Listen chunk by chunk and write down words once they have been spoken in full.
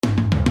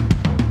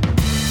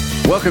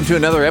Welcome to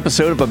another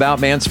episode of About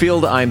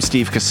Mansfield. I'm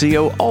Steve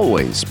Casillo,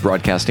 always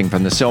broadcasting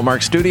from the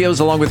Cellmark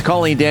Studios, along with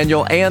Colleen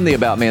Daniel and the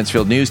About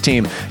Mansfield news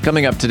team.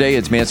 Coming up today,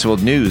 it's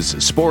Mansfield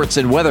news, sports,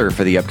 and weather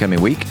for the upcoming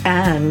week.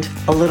 And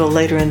a little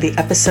later in the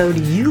episode,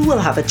 you will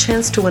have a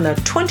chance to win a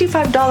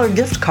 $25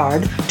 gift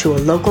card to a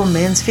local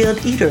Mansfield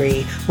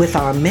eatery with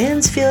our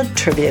Mansfield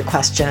trivia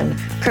question,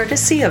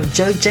 courtesy of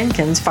Joe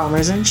Jenkins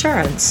Farmers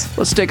Insurance.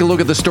 Let's take a look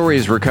at the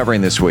stories we're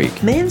covering this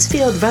week.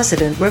 Mansfield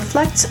resident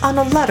reflects on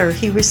a letter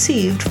he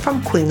received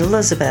from Queen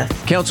Elizabeth.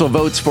 Council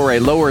votes for a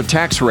lower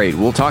tax rate.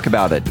 We'll talk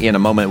about it in a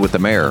moment with the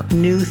mayor.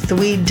 New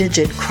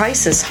 3-digit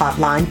crisis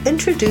hotline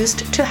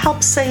introduced to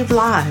help save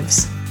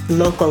lives.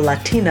 Local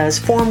Latinas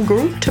form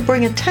group to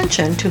bring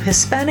attention to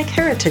Hispanic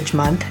Heritage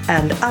Month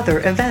and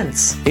other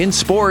events. In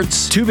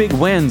sports, 2 big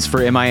wins for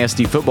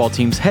MISD football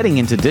teams heading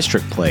into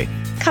district play.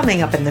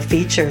 Coming up in the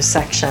features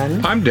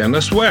section. I'm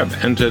Dennis Webb,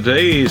 and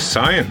today's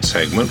science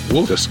segment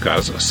will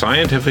discuss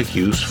scientific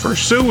use for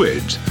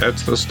sewage.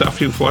 That's the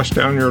stuff you flush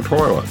down your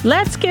toilet.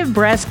 Let's give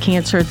breast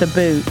cancer the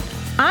boot.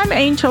 I'm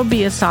Angel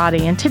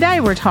Biasotti, and today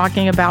we're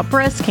talking about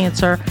breast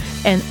cancer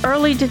and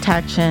early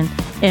detection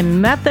in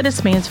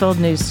Methodist Mansfield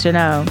News to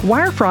Know.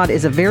 Wire fraud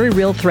is a very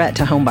real threat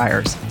to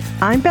homebuyers.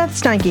 I'm Beth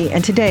Steinke,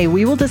 and today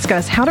we will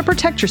discuss how to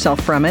protect yourself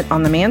from it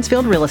on the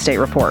Mansfield Real Estate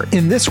Report.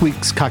 In this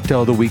week's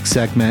Cocktail of the Week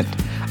segment,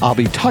 I'll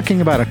be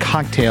talking about a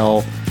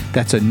cocktail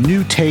that's a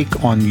new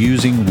take on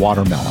using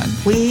watermelon.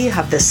 We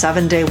have the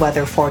 7-day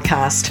weather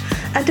forecast.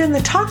 And in the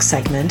talk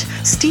segment,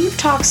 Steve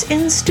talks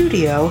in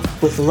studio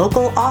with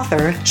local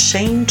author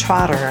Shane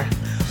Trotter.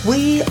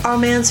 We are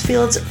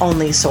Mansfield's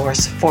only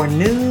source for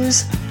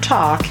news,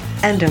 talk,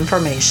 and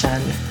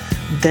information.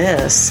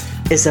 This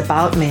is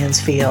About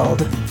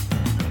Mansfield.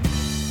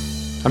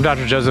 I'm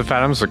Dr. Joseph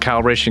Adams with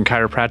Calibration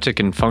Chiropractic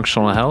and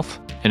Functional Health.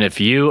 And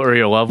if you or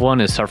your loved one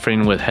is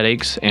suffering with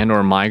headaches and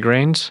or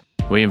migraines,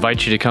 we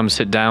invite you to come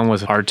sit down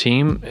with our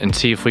team and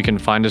see if we can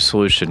find a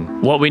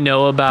solution. What we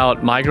know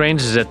about migraines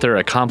is that they're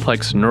a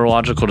complex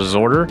neurological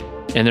disorder,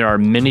 and there are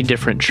many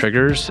different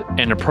triggers,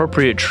 and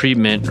appropriate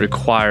treatment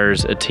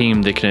requires a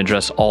team that can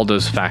address all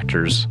those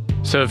factors.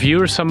 So if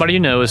you or somebody you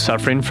know is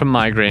suffering from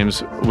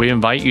migraines, we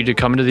invite you to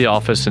come into the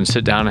office and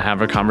sit down and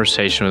have a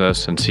conversation with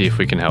us and see if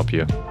we can help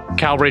you.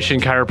 Calibration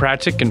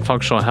Chiropractic and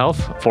Functional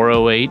Health,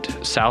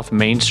 408 South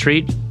Main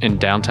Street in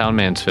downtown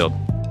Mansfield.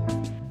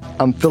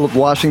 I'm Philip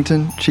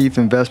Washington, Chief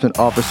Investment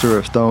Officer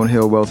of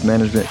Stonehill Wealth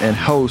Management and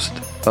host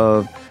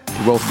of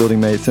the Wealth Building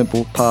Made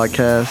Simple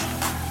podcast.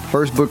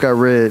 First book I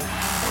read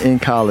in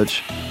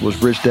college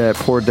was Rich Dad,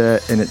 Poor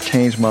Dad, and it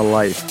changed my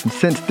life. And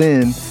since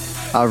then,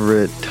 I've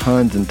read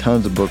tons and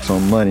tons of books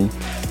on money.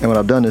 And what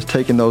I've done is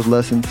taken those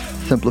lessons,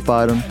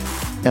 simplified them,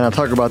 and I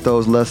talk about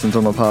those lessons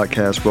on my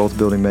podcast, Wealth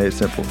Building Made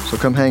Simple. So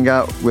come hang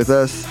out with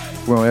us.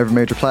 We're on every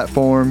major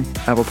platform,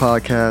 Apple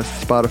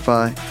Podcasts,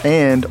 Spotify,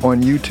 and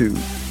on YouTube.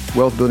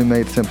 Wealth Building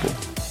Made Simple.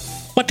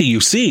 What do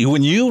you see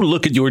when you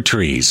look at your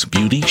trees?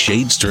 Beauty,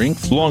 shade,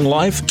 strength, long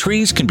life?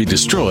 Trees can be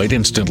destroyed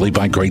instantly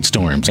by great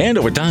storms and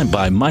over time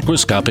by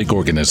microscopic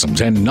organisms,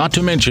 and not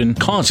to mention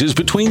causes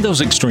between those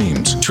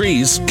extremes.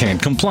 Trees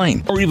can't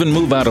complain or even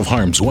move out of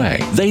harm's way.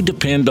 They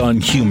depend on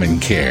human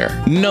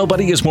care.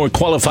 Nobody is more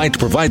qualified to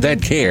provide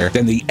that care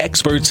than the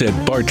experts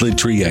at Bartlett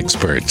Tree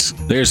Experts.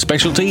 Their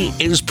specialty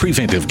is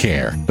preventive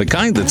care, the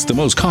kind that's the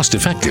most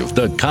cost-effective,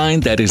 the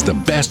kind that is the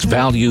best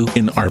value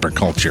in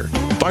arboriculture.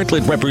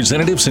 Bartlett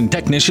representatives and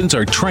technicians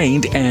are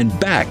trained and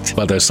backed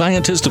by the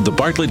scientists of the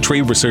Bartlett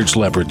Tree Research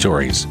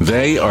Laboratories.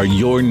 They are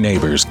your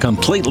neighbors,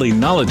 completely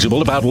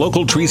knowledgeable about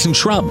local trees and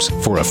shrubs.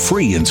 For a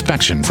free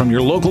inspection from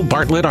your local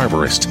Bartlett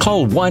arborist,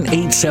 call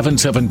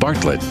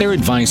 1-877-BARTLETT. Their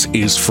advice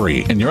is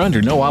free, and you're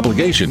under no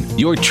obligation.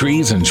 Your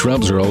trees and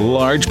shrubs are a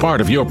large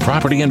part of your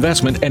property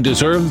investment and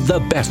deserve the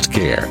best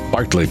care.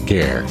 Bartlett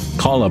Care.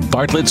 Call a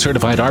Bartlett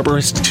certified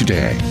arborist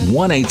today.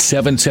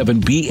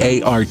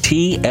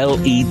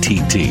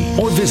 1-877-BARTLETT.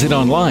 Or visit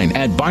online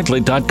at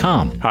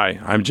bartlett.com. Hi,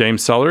 I'm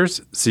James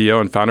Sellers,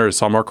 CEO and founder of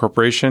Cellmark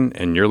Corporation,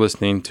 and you're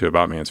listening to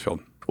About Mansfield.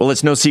 Well,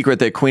 it's no secret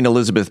that Queen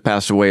Elizabeth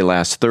passed away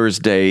last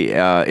Thursday.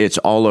 It's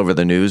all over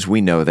the news.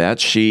 We know that.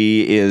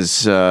 She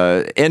is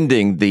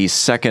ending the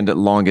second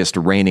longest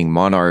reigning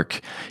monarch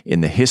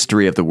in the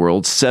history of the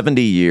world,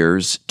 70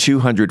 years,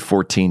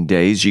 214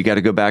 days. You got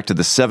to go back to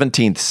the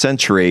 17th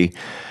century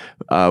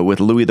with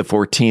Louis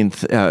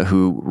XIV,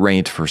 who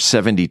reigned for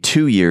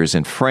 72 years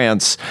in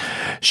France.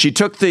 She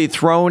took the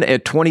throne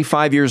at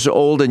 25 years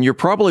old, and you're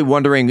probably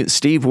wondering,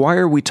 Steve, why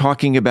are we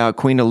talking about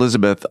Queen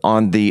Elizabeth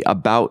on the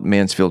About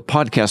Mansfield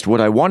podcast?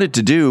 What I wanted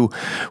to do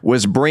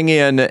was bring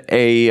in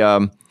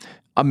a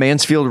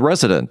Mansfield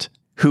resident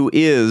who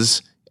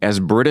is as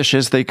British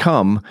as they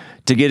come,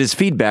 to get his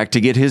feedback,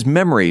 to get his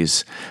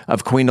memories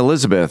of Queen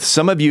Elizabeth.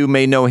 Some of you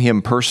may know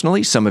him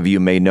personally. Some of you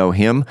may know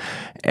him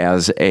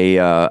as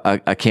a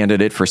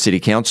candidate for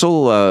city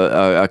council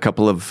a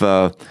couple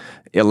of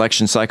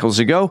election cycles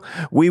ago.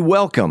 We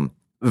welcome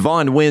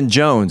Vaughn Wynne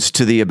Jones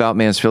to the About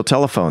Mansfield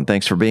telephone.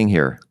 Thanks for being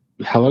here.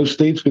 Hello,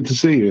 Steve. Good to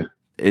see you.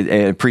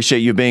 appreciate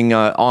you being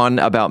on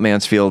About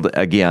Mansfield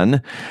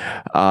again.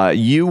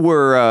 You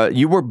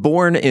were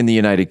born in the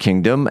United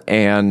Kingdom,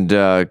 and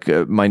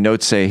my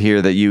notes say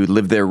here that you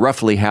lived there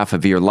roughly half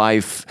of your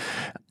life.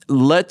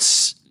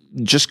 Let's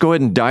just go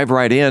ahead and dive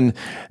right in.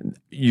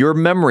 Your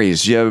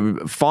memories, you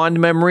have fond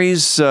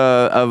memories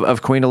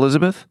of Queen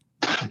Elizabeth?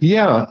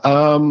 Yeah.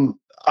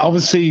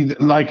 Obviously,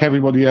 like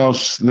everybody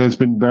else, there's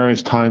been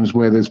various times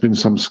where there's been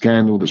some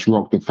scandal that's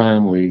rocked the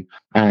family,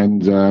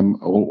 and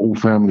all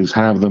families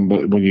have them.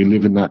 But when you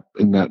live in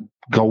that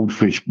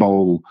goldfish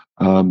bowl,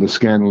 the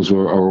scandals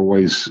are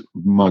always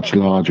much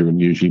larger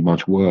and usually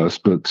much worse.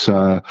 But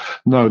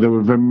no, there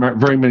were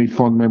very many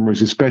fond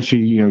memories,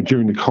 especially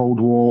during the Cold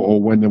War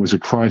or when there was a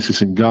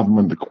crisis in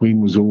government. The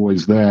Queen was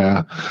always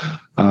there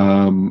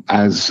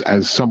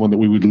as someone that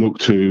we would look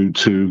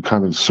to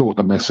kind of sort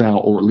the mess out,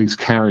 or at least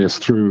carry us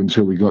through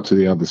until we got to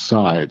the other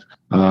side.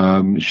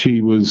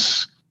 She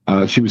was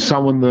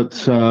someone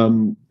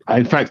that,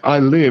 in fact, I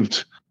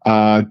lived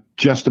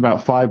just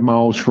about 5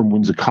 miles from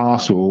Windsor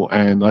Castle,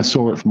 and I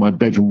saw it from my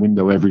bedroom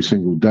window every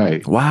single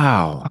day.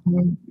 Wow.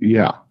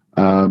 Yeah.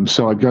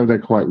 So I go there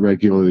quite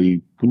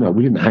regularly. We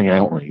didn't hang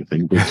out or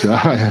anything, but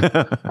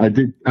I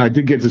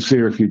did get to see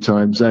her a few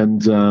times.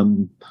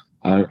 And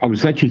I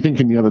was actually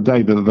thinking the other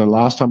day that the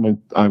last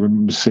time I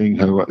remember seeing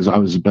her, I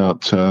was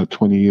about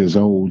 20 years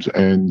old,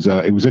 and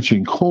it was actually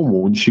in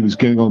Cornwall, and she was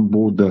getting on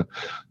board the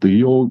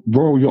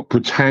Royal Yacht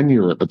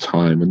Britannia at the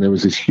time, and there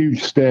was this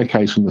huge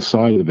staircase on the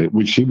side of it,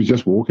 which she was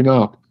just walking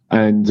up.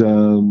 And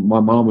my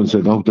mum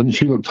said, "Oh, doesn't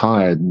she look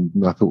tired?" And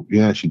I thought,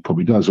 "Yeah, she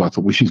probably does." So I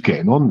thought, "Well, she's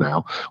getting on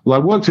now." Well,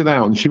 I worked it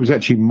out, and she was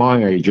actually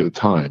my age at the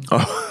time.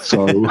 Oh.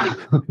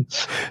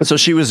 So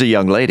she was a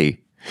young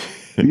lady.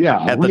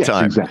 Yeah, at the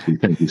time. Exactly.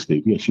 Thank you,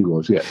 Steve. Yes, she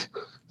was. Yes.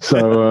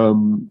 So,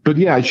 but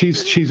yeah,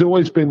 she's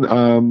always been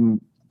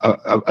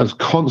a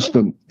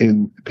constant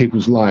in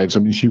people's lives. I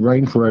mean, she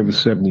reigned for over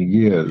 70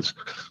 years,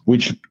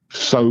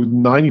 so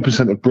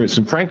 90% of Brits,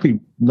 and frankly,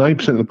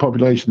 90% of the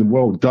population of the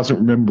world doesn't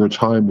remember a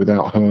time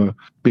without her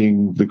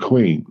being the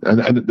Queen.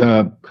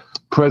 And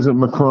President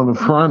Macron of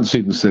France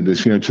even said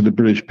this, to the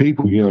British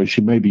people,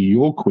 she may be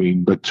your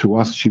Queen, but to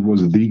us, she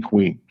was the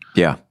Queen.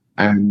 Yeah.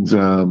 And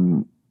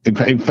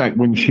in fact,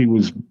 when she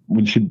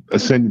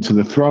ascended to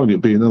the throne,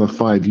 it'd be another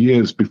 5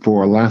 years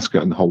before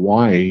Alaska and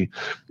Hawaii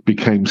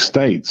became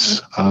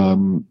states.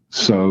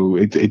 So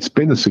it's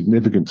been a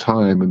significant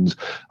time, and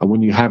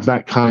when you have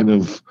that kind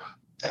of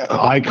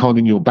icon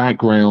in your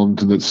background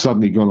that's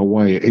suddenly gone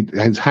away, it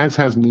has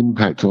an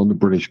impact on the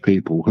British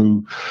people,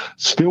 who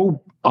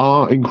still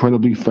are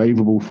incredibly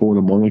favourable for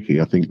the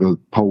monarchy. I think the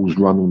polls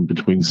run on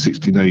between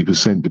 60 and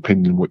 80%,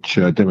 depending on which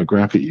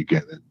demographic you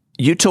get in.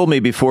 You told me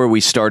before we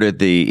started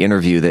the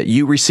interview that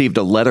you received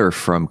a letter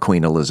from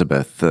Queen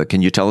Elizabeth.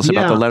 Can you tell us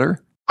about the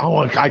letter? Oh,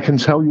 I can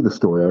tell you the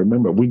story. I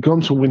remember we'd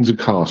gone to Windsor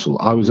Castle.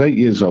 I was 8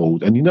 years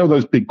old, and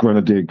those big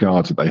Grenadier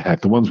Guards that they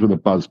had, the ones with the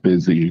buzz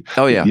biz that you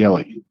yell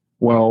at you.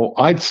 Well,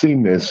 I'd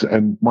seen this,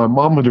 and my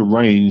mum had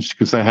arranged,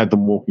 because they had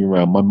them walking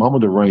around, my mum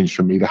had arranged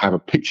for me to have a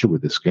picture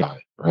with this guy,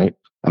 right?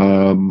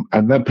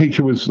 And that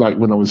picture was like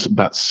when I was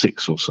about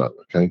 6 or so,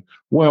 okay?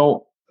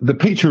 Well, the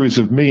picture is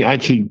of me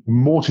actually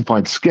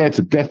mortified, scared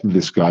to death of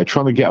this guy,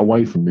 trying to get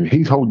away from him.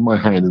 He's holding my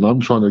hand, and I'm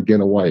trying to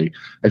get away.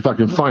 If I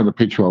can find the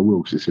picture, I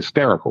will, because it's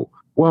hysterical.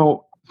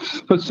 Well,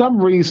 for some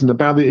reason,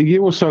 about a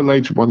year or so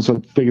later, once I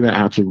figured out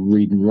how to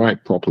read and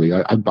write properly,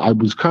 I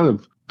was kind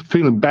of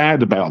feeling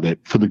bad about it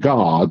for the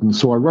guard, and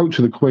so I wrote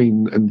to the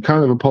Queen and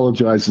kind of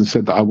apologized and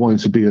said that I wanted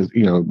to be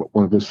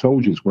one of her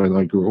soldiers when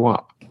I grew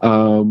up.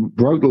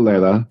 Wrote the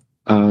letter.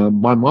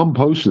 My mum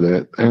posted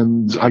it,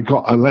 and I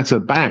got a letter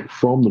back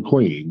from the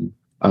Queen.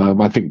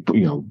 I think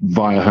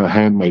via her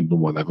handmaiden or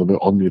whatever, but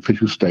on the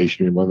official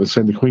stationery, mother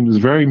saying the Queen was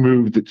very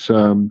moved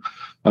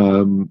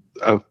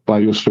by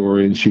your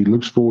story, and she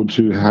looks forward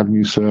to having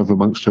you serve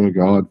amongst her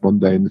guard one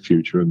day in the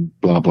future, and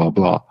blah blah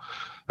blah.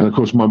 And of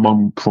course, my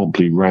mum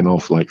promptly ran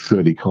off like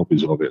 30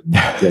 copies of it and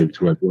gave it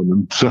to everyone.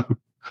 And so I'm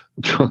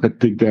trying to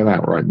dig that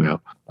out right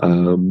now.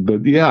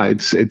 But yeah,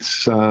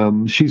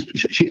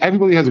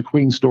 everybody has a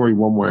Queen story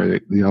one way or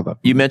the other.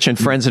 You mentioned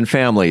friends and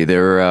family.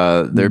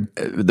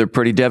 They're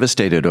pretty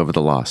devastated over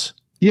the loss.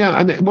 Yeah,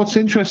 and what's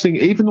interesting,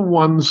 even the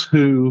ones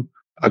who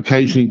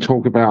occasionally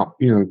talk about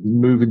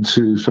moving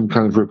to some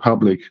kind of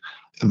republic,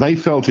 they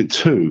felt it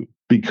too,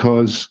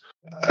 because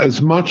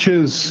as much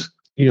as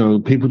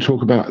people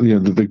talk about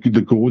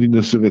the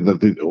gaudiness of it,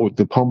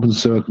 the pomp and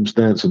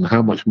circumstance, and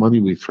how much money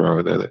we throw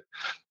at it,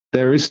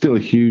 there is still a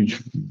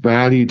huge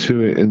value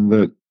to it, in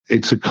that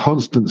it's a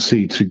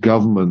constancy to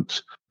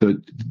government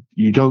that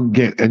you don't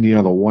get any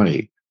other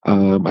way.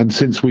 And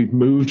since we've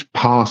moved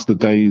past the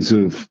days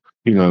of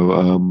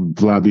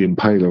Vlad the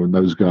Impaler and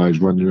those guys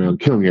running around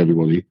killing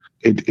everybody,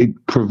 it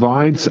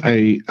provides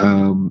a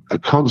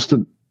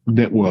constant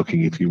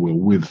networking, if you will,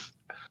 with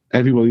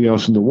everybody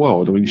else in the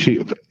world. I mean,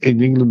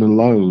 in England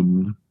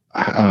alone,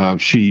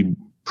 she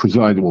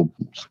presided,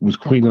 was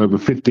queen over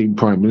 15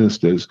 prime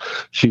ministers.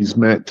 She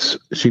met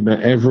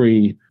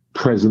every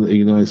president of the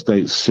United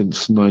States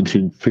since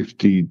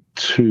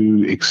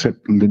 1952,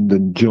 except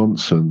Lyndon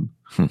Johnson.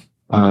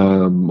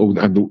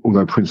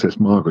 although Princess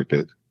Margaret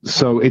did.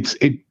 So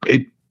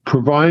it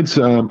provides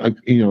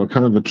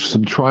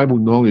some tribal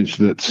knowledge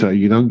that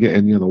you don't get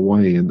any other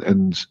way,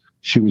 and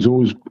she was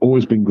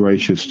always been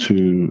gracious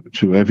to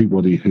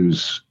everybody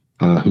who's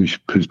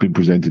been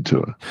presented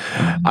to her.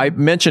 I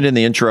mentioned in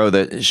the intro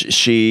that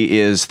she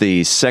is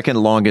the second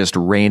longest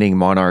reigning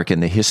monarch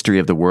in the history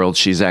of the world.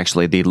 She's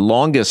actually the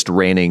longest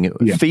reigning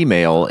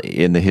female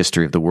in the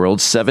history of the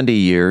world, 70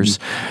 years.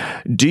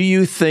 Do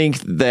you think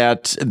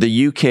that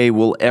the UK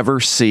will ever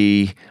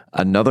see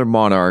another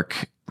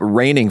monarch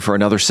reigning for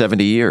another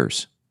 70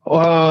 years?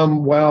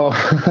 Well,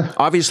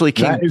 obviously,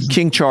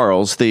 King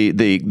Charles,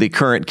 the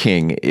current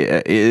king,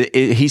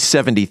 he's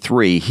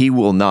 73. He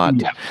will not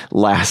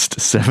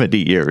last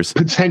 70 years.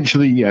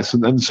 Potentially, yes.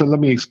 And so let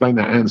me explain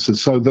that answer.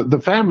 So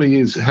the family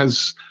is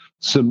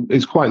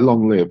quite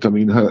long lived. I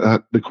mean,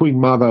 the Queen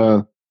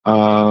Mother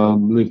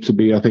lived to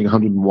be, I think,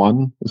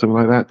 101 or something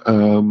like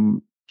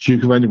that.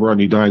 Duke of Edinburgh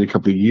only died a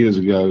couple of years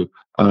ago.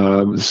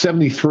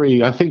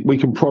 73. I think we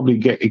can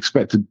probably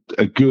expect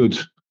a good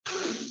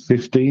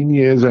 15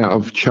 years out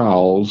of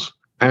Charles,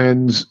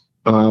 and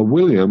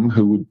William,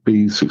 who would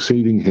be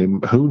succeeding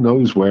him. Who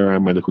knows where our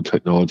medical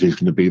technology is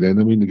going to be then?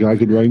 I mean, the guy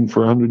could reign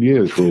for 100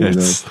 years for all we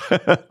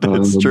know.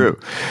 That's true.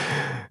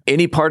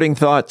 Any parting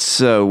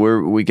thoughts?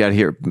 We got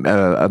here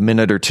a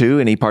minute or two.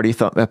 Any parting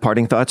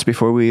thoughts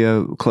before we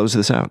close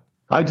this out?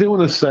 I do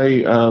want to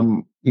say,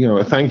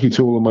 a thank you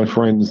to all of my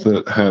friends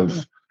that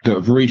have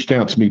reached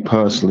out to me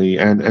personally,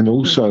 and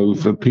also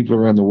for people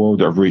around the world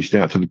that have reached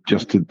out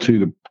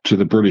to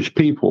the British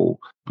people,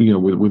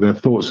 with their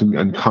thoughts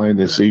and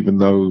kindness, even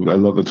though a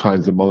lot of the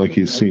times the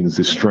monarchy is seen as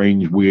this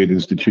strange, weird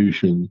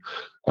institution.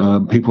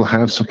 People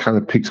have kind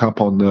of picked up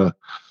on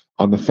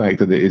the fact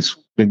that it's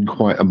been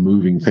quite a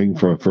moving thing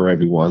for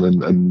everyone,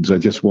 and I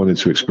just wanted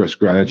to express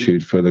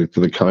gratitude for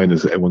the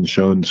kindness that everyone's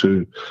shown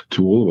to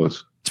all of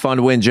us.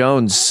 Fonda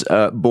Wynne-Jones,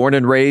 born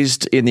and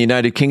raised in the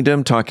United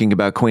Kingdom, talking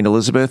about Queen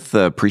Elizabeth.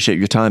 Appreciate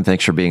your time.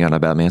 Thanks for being on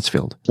About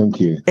Mansfield.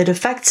 Thank you. It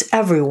affects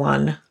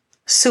everyone.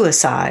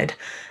 Suicide.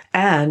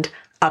 And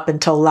up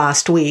until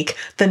last week,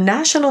 the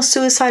National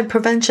Suicide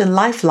Prevention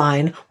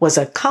Lifeline was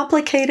a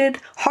complicated,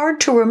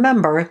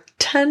 hard-to-remember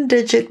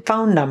 10-digit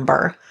phone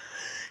number.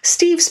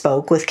 Steve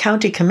spoke with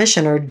County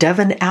Commissioner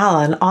Devin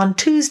Allen on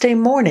Tuesday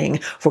morning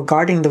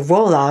regarding the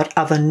rollout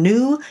of a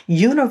new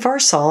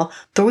universal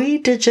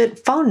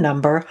 3-digit phone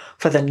number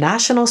for the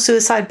National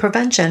Suicide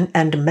Prevention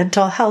and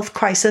Mental Health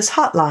Crisis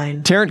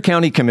Hotline. Tarrant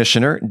County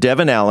Commissioner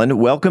Devin Allen,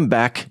 welcome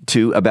back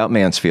to About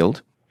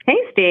Mansfield. Hey,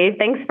 Steve.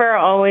 Thanks for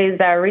always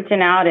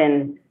reaching out,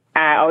 and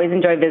I always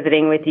enjoy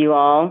visiting with you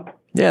all.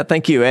 Yeah,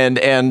 thank you.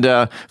 And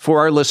for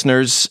our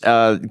listeners,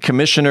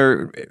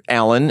 Commissioner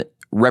Allen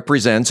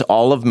represents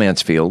all of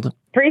Mansfield.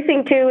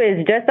 Precinct 2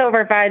 is just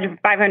over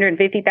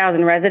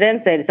 550,000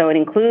 residents, and so it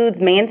includes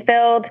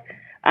Mansfield,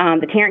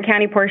 the Tarrant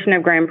County portion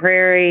of Grand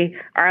Prairie,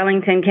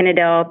 Arlington,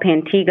 Kennedale,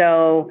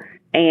 Pantego,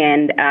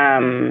 and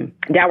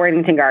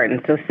Dalworthington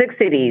Gardens. So 6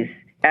 cities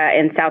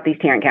in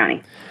southeast Tarrant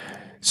County.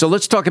 So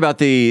let's talk about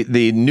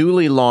the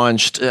newly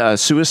launched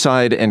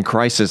Suicide and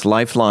Crisis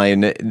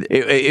Lifeline.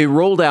 It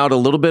rolled out a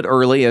little bit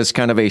early as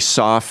kind of a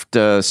soft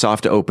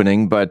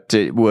opening, but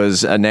it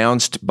was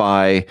announced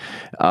by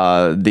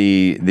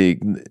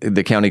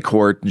the county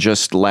court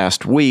just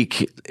last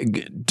week.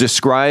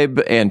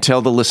 Describe and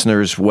tell the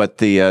listeners what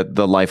the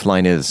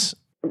Lifeline is.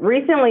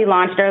 Recently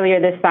launched earlier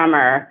this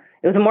summer.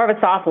 It was more of a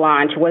soft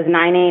launch, was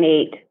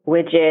 988,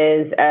 which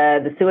is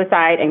the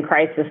Suicide and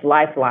Crisis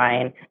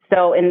Lifeline.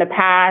 So in the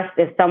past,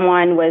 if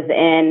someone was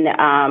in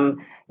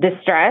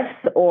distress,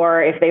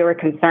 or if they were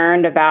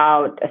concerned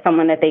about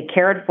someone that they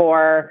cared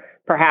for,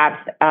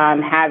 perhaps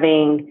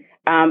having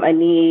a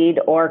need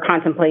or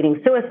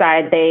contemplating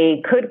suicide,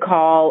 they could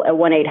call a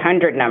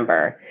 1-800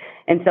 number.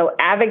 And so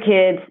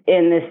advocates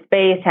in this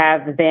space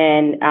have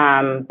been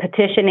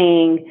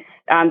petitioning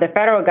the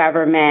federal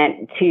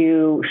government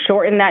to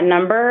shorten that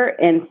number.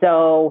 And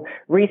so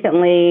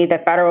recently, the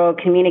Federal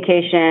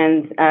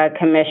Communications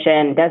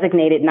Commission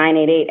designated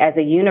 988 as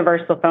a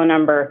universal phone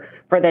number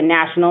for the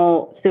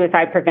National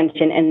Suicide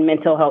Prevention and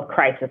Mental Health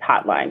Crisis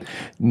Hotline.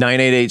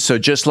 988. So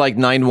just like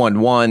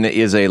 911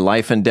 is a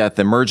life and death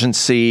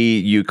emergency,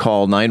 you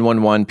call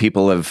 911.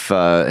 People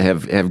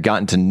have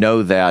gotten to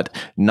know that.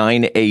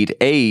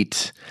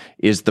 988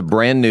 is the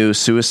brand new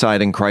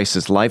Suicide and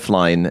Crisis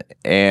Lifeline.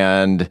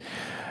 And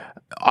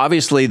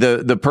obviously,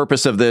 the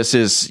purpose of this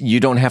is you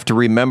don't have to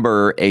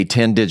remember a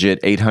 10-digit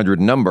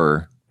 800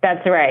 number.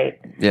 That's right.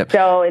 Yep.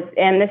 So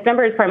and this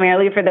number is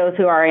primarily for those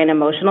who are in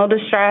emotional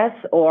distress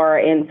or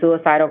in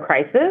suicidal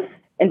crisis.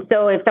 And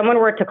so if someone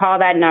were to call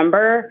that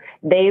number,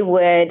 they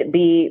would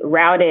be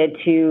routed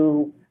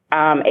to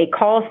a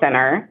call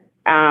center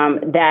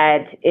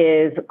that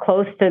is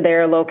close to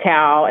their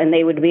locale, and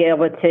they would be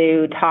able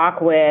to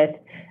talk with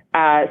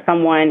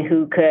someone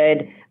who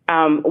could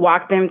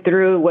walk them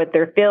through what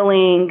they're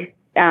feeling,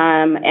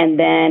 and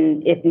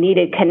then, if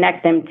needed,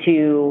 connect them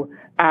to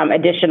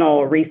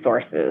additional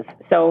resources.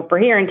 So for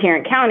here in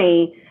Tarrant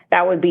County,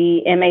 that would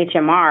be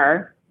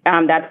MHMR,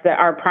 That's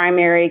our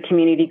primary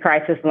community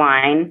crisis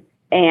line.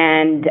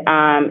 And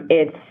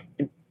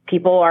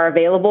people are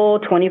available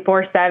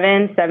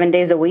 24/7, 7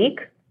 days a week.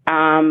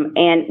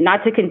 And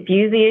not to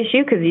confuse the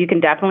issue, because you can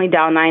definitely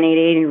dial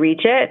 988 and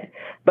reach it.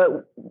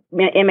 But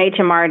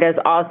MHMR does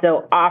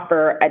also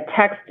offer a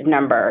text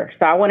number.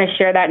 So I want to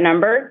share that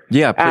number.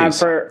 Yeah, please.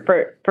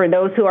 For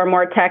those who are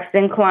more text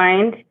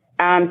inclined.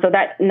 So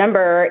that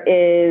number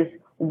is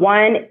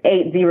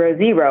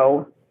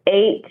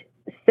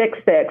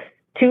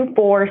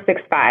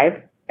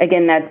 1-800-866-2465.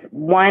 Again, that's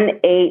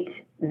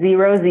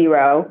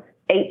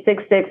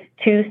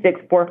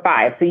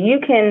 1-800-866-2645. So you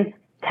can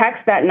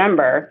text that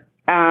number.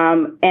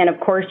 And of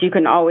course, you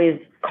can always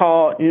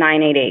call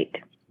 988.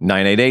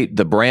 988,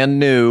 the brand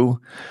new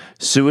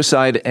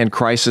Suicide and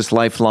Crisis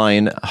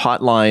Lifeline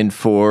hotline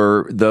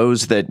for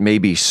those that may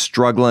be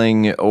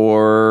struggling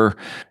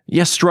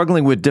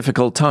struggling with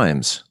difficult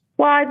times.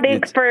 Well, I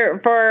think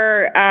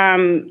for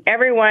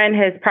everyone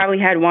has probably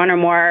had one or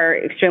more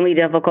extremely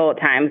difficult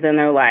times in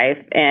their life,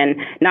 and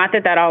not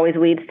that always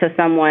leads to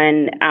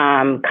someone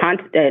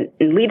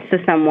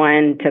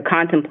to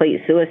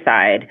contemplate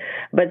suicide,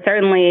 but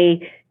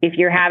certainly if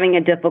you're having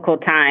a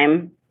difficult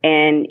time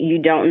and you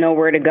don't know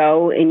where to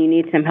go and you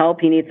need some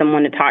help, you need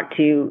someone to talk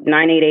to,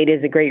 988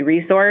 is a great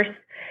resource.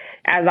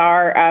 As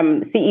our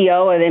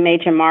CEO of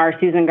MHMR,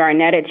 Susan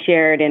Garnett, had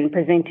shared in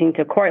presenting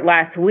to court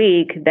last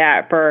week,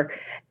 that for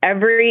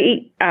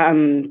every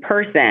one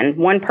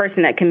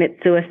person that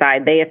commits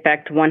suicide, they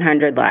affect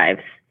 100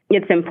 lives.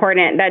 It's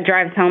important. That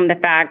drives home the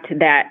fact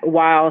that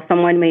while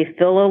someone may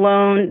feel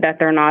alone, that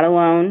they're not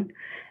alone.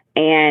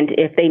 And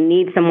if they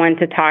need someone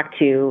to talk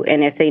to,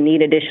 and if they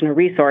need additional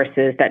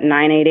resources, that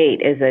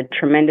 988 is a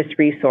tremendous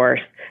resource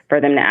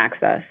for them to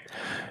access.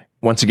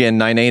 Once again,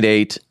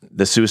 988,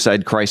 the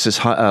Suicide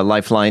Crisis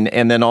Lifeline.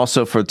 And then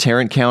also for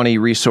Tarrant County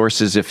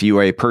resources, if you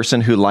are a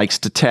person who likes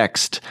to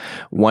text,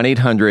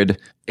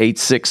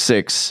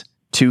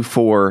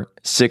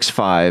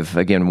 1-800-866-2465.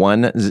 Again,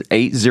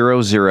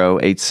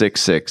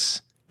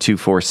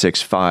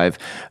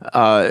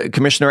 1-800-866-2465.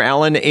 Commissioner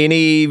Allen,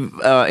 any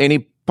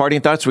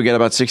parting thoughts? We got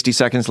about 60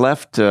 seconds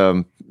left.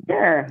 Sure.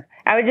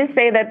 I would just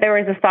say that there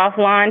was a soft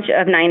launch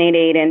of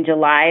 988 in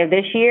July of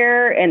this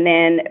year, and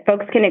then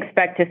folks can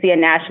expect to see a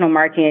national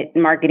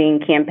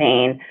marketing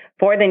campaign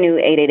for the new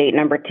 888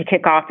 number to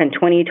kick off in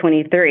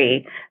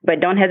 2023. But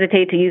don't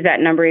hesitate to use that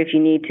number if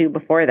you need to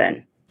before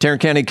then.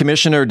 Tarrant County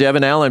Commissioner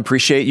Devin Allen,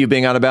 appreciate you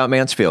being on About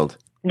Mansfield.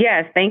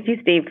 Yes, thank you,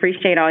 Steve.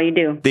 Appreciate all you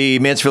do. The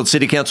Mansfield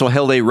City Council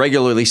held a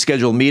regularly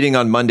scheduled meeting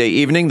on Monday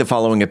evening. The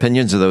following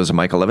opinions of those of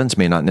Michael Evans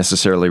may not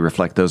necessarily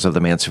reflect those of the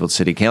Mansfield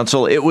City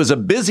Council. It was a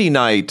busy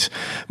night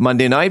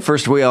Monday night.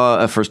 First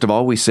of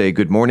all, we say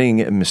good morning,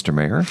 Mr.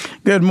 Mayor.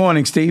 Good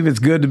morning, Steve. It's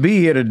good to be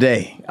here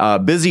today.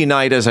 Busy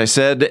night, as I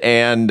said,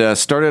 and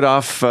started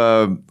off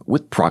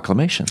with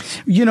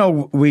proclamations. You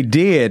know, we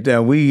did.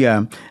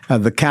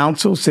 The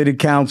council, City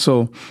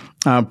Council,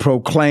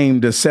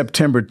 proclaimed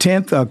September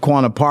 10th,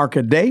 Quanah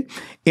Parker Day,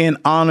 in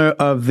honor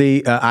of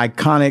the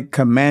iconic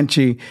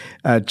Comanche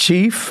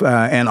chief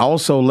and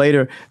also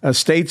later a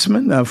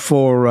statesman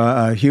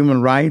for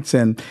human rights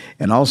and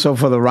also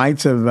for the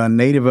rights of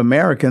Native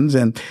Americans.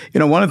 And,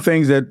 you know, one of the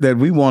things that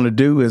we want to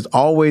do is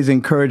always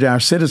encourage our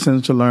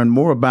citizens to learn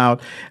more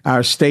about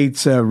our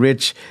state's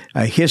rich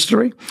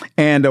history.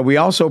 And we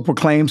also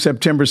proclaim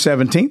September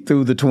 17th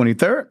through the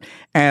 23rd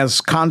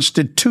as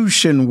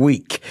Constitution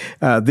Week.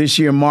 This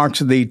year marks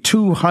the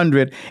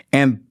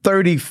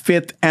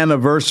 235th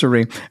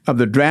anniversary of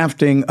the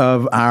drafting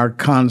of our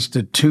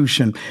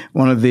Constitution,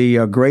 one of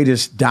the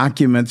greatest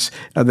documents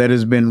that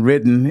has been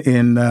written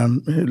in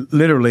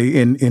literally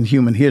in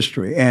human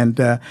history. And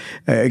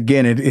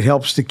again, it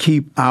helps to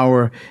keep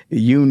our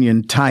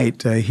union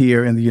tight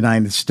here in the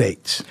United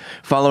States.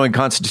 Following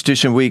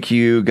Constitution Week,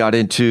 you got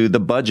into the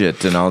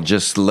budget, and I'll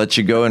just let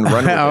you go and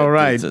run with it. All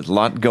right. There's a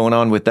lot going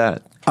on with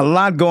that. A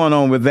lot going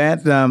on with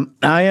that.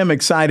 I am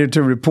excited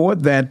to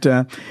report that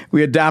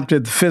we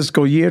adopted the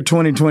fiscal year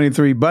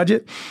 2023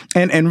 budget.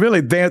 And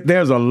really,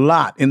 there's a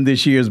lot in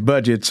this year's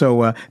budget.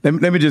 So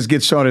let me just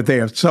get started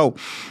there. So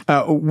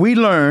we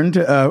learned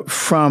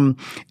from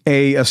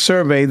a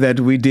survey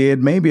that we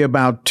did maybe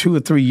about 2 or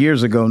 3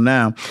 years ago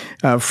now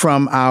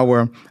from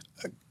our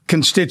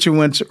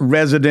constituents,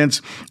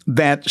 residents,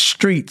 that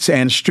streets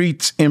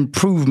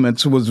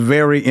improvements was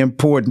very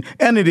important,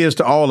 and it is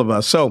to all of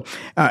us. So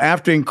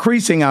after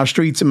increasing our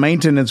streets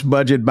maintenance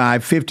budget by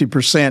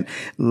 50%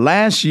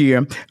 last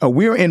year,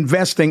 we're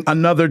investing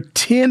another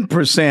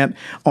 10%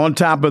 on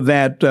top of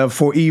that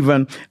for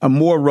even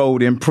more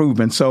road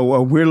improvement.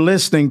 So we're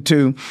listening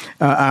to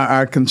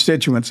our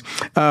constituents.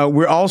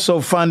 We're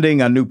also funding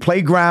new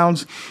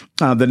playgrounds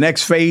the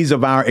next phase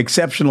of our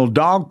exceptional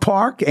dog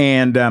park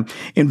and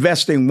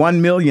investing $1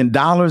 million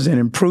in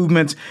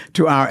improvements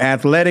to our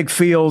athletic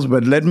fields.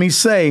 But let me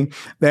say,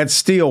 that's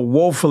still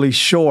woefully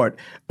short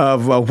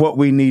of what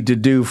we need to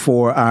do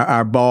for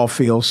our ball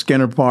field,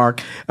 Skinner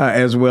Park,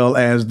 as well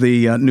as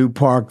the new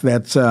park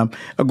that's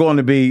going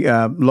to be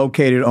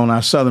located on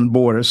our southern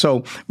border.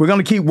 So we're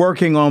going to keep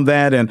working on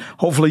that, and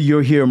hopefully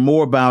you'll hear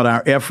more about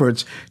our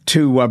efforts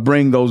to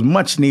bring those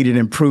much-needed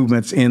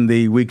improvements in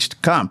the weeks to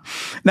come.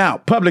 Now,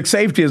 public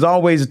safety is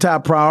always a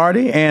top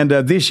priority, and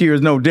this year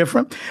is no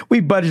different.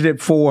 We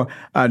budgeted for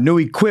new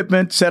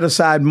equipment, set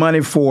aside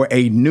money for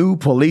a new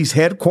police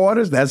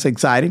headquarters. That's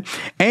exciting.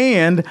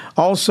 And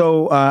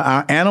also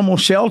our animal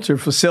shelter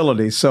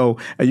facility. So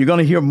you're going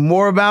to hear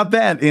more about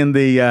that in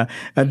the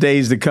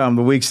days to come,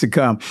 the weeks to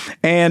come.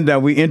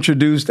 And we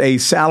introduced a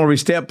salary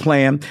step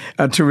plan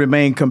to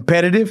remain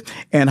competitive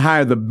and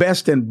hire the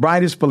best and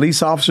brightest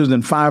police officers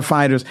and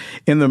firefighters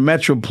in the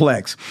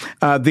Metroplex.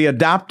 The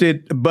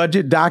adopted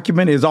budget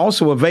document is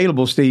also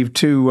available, Steve,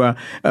 to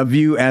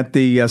view at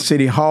the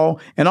City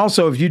Hall. And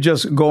also, if you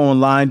just go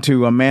online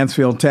to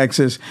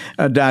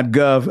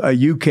mansfieldtexas.gov,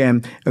 you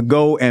can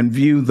go and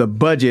view the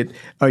budget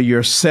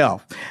yourself.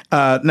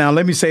 Now,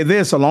 let me say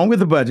this. Along with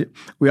the budget,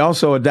 we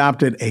also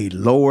adopted a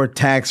lower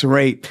tax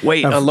rate.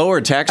 Wait, a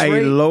lower tax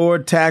rate? A lower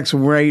tax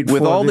rate.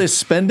 With all this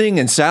spending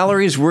and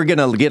salaries, we're going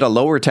to get a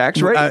lower tax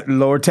rate?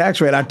 Lower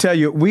tax rate. I tell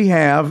you, we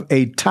have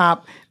a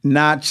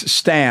top-notch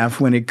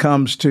staff when it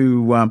comes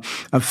to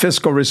a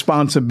fiscal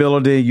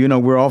responsibility. You know,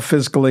 we're all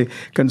fiscally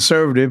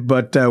conservative,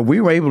 but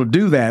we were able to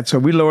do that. So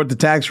we lowered the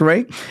tax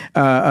rate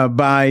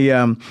by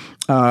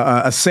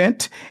a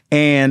cent.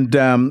 And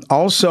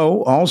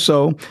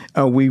also,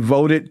 we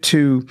voted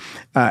to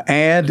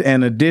add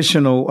an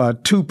additional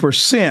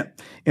 2%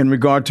 in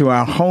regard to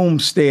our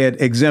homestead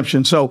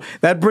exemption. So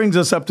that brings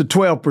us up to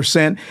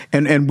 12%.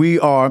 And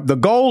the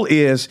goal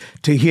is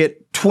to hit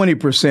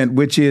 20%,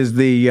 which is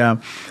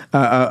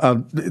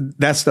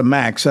that's the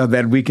max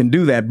that we can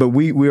do that. But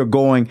we are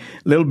going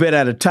a little bit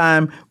at a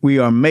time. We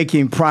are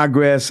making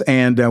progress,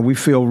 and we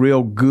feel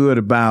real good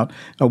about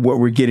what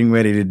we're getting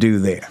ready to do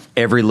there.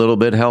 Every little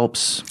bit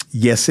helps.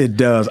 Yes, it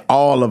does.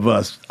 All of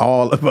us.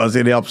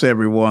 It helps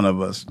every one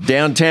of us.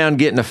 Downtown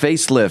getting a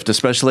facelift,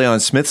 especially on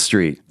Smith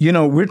Street. You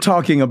know, we're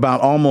talking about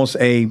almost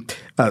a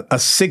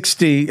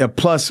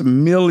 $60+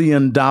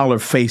 million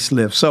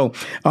facelift. So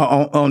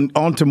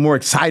on to more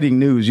exciting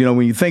news, you know,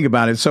 when you think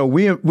about it. So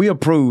we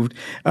approved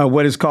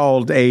what is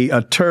called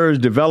a TERS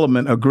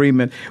development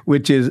agreement,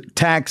 which is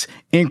tax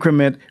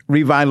increment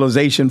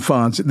revitalization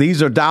funds.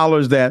 These are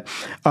dollars that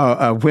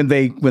when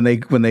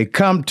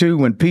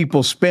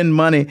people spend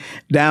money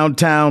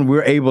downtown,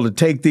 we're able to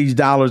take these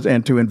dollars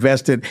and to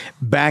invest it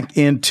back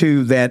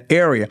into that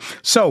area.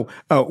 So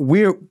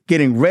we're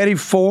getting ready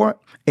for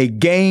a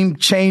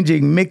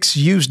game-changing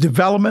mixed-use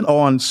development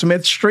on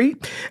Smith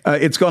Street.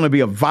 It's going to be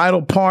a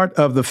vital part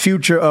of the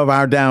future of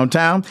our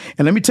downtown.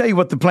 And let me tell you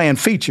what the plan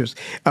features.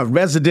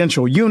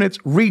 Residential units,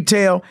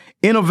 retail,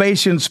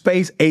 innovation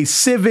space, a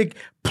civic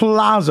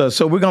plaza.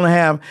 So we're going to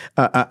have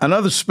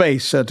another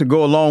space to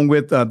go along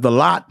with the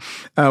lot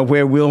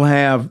where we'll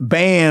have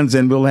bands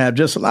and we'll have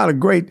just a lot of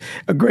great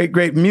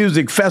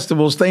music,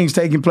 festivals, things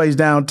taking place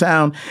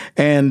downtown,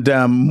 and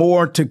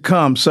more to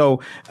come.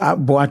 So,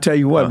 I tell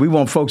you what, we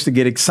want folks to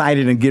get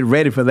excited and get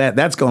ready for that.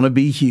 That's going to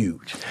be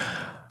huge.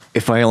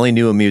 If I only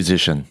knew a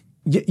musician.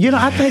 You know,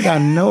 I think I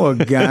know a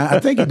guy. I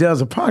think he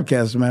does a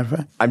podcast, as a matter of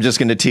fact. I'm just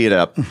going to tee it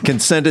up.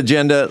 Consent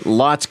agenda,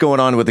 lots going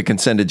on with the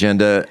consent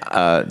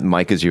agenda.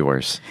 Mike is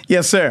yours.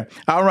 Yes, sir.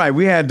 All right.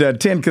 We had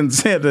 10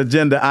 consent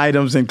agenda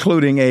items,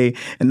 including a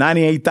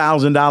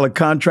 $98,000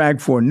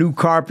 contract for new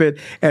carpet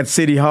at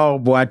City Hall.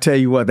 Boy, I tell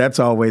you what, that's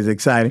always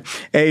exciting.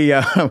 A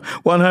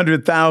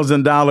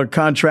 $100,000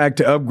 contract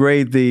to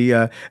upgrade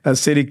the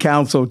City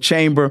Council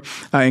chamber,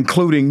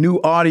 including new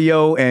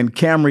audio and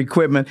camera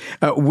equipment.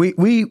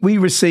 We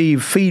receive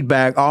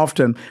feedback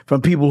often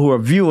from people who are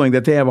viewing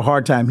that they have a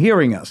hard time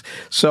hearing us.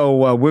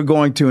 So we're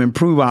going to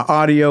improve our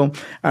audio,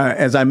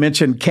 as I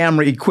mentioned,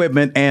 camera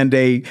equipment, and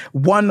a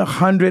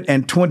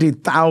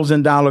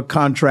 $120,000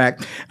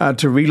 contract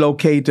to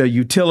relocate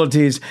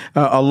utilities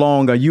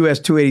along US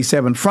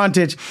 287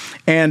 frontage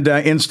and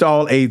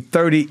install a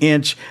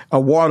 30-inch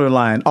water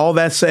line. All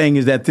that's saying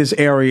is that this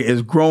area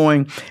is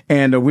growing,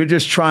 and we're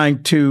just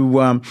trying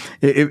to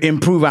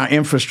improve our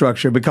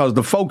infrastructure because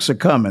the folks are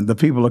coming, the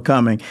people are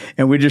coming,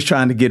 and we're just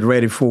trying to get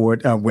ready for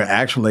it. Well,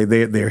 actually,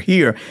 they're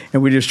here,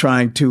 and we're just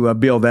trying to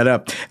build that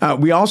up.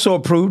 We also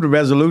approved a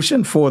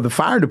resolution for the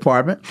fire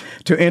department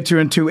to enter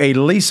into a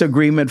lease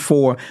agreement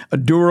for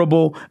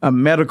durable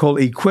medical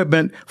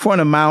equipment for an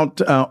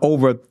amount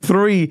over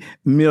 $3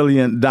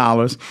 million.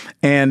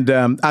 And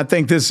I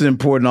think this is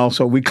important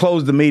also. We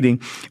closed the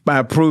meeting by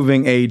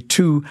approving a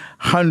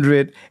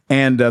 $250,000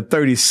 and a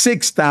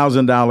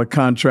 $36,000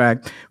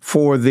 contract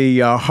for the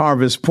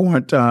Harvest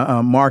Point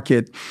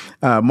market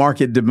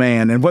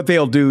demand. And what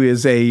they'll do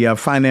is a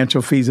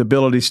financial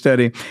feasibility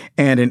study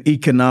and an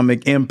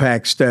economic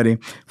impact study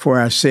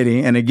for our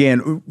city. And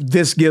again,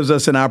 this gives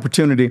us an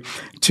opportunity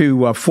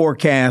to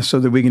forecast so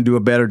that we can do a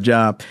better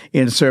job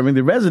in serving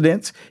the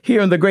residents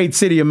here in the great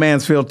city of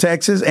Mansfield,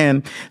 Texas.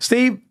 And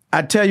Steve,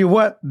 I tell you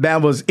what,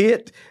 that was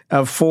it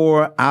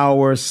for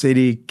our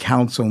city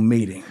council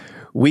meeting.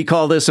 We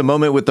call this A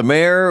Moment with the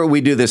Mayor.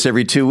 We do this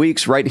every 2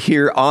 weeks right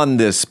here on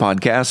this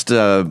podcast.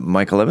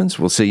 Michael Evans,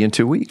 we'll see you in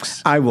 2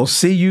 weeks. I will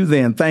see you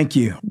then. Thank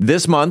you.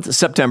 This month,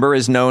 September,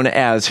 is known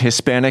as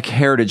Hispanic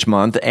Heritage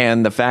Month,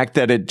 and the fact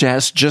that it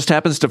just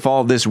happens to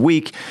fall this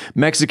week,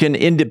 Mexican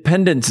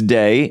Independence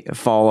Day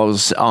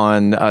follows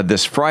on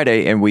this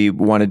Friday, and we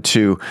wanted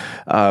to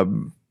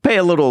pay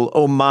a little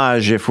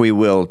homage, if we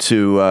will,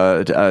 to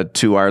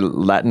our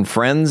Latin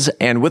friends.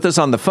 And with us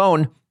on the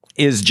phone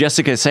is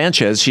Jessica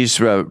Sanchez.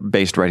 She's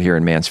based right here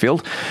in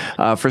Mansfield.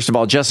 First of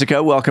all,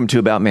 Jessica, welcome to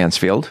About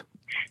Mansfield.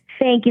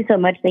 Thank you so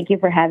much. Thank you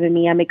for having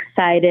me. I'm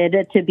excited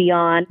to be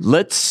on.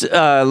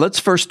 Let's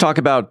first talk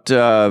about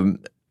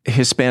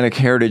Hispanic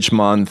Heritage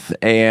Month.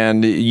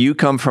 And you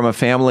come from a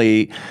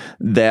family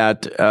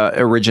that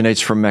originates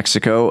from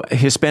Mexico.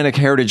 Hispanic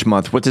Heritage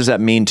Month, what does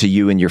that mean to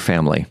you and your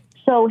family?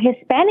 So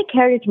Hispanic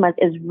Heritage Month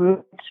is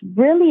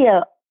really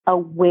a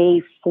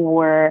way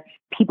for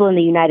people in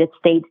the United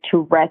States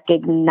to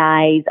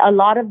recognize a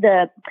lot of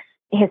the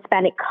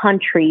Hispanic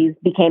countries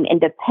became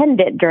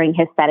independent during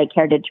Hispanic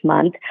Heritage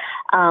Month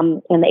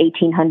in the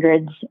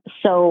 1800s.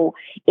 So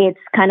it's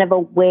kind of a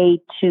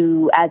way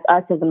to, as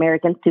us as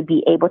Americans, to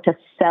be able to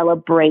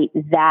celebrate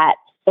that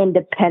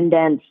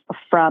independence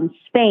from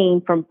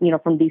Spain, from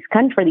these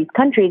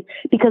countries,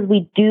 because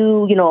we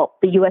do,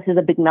 the U.S. is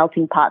a big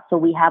melting pot. So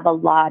we have a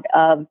lot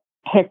of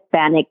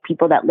Hispanic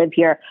people that live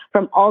here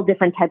from all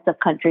different types of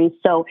countries.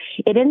 So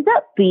it ends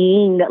up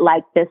being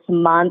like this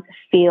month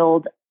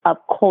filled of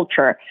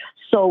culture.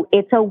 So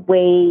it's a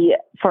way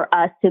for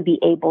us to be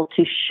able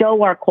to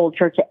show our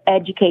culture, to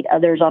educate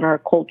others on our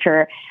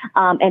culture,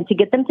 and to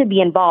get them to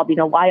be involved.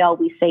 Why I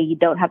always say you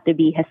don't have to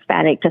be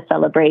Hispanic to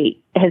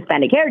celebrate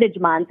Hispanic Heritage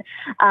Month.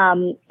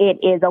 It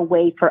is a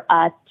way for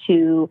us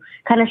to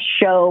kind of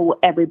show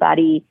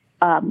everybody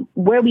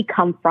where we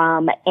come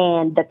from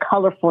and the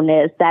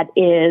colorfulness that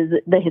is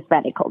the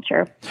Hispanic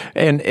culture.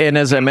 And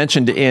as I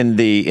mentioned in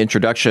the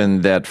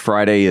introduction, that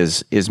Friday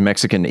is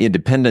Mexican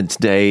Independence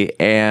Day,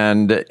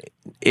 and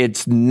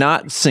it's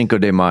not Cinco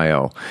de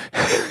Mayo.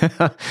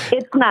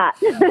 It's not.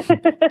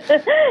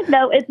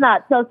 No, it's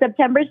not. So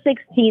September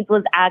 16th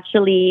was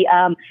actually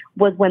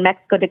was when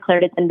Mexico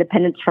declared its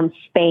independence from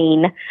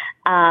Spain.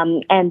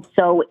 And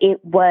so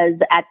it was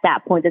at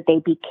that point that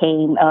they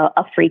became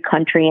a free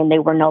country, and they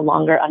were no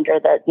longer under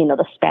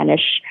the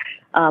Spanish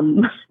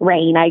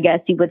reign, I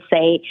guess you would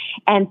say.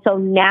 And so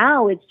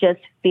now it's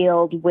just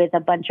filled with a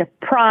bunch of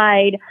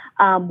pride.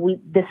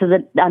 This is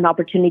an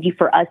opportunity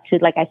for us to,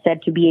 like I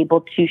said, to be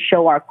able to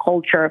show our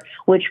culture,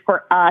 which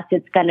for us,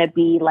 it's going to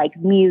be like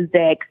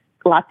music,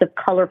 lots of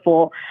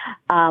colorful,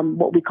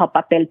 what we call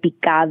papel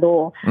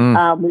picado.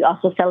 We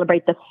also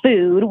celebrate the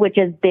food, which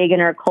is big in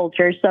our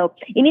culture. So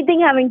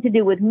anything having to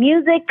do with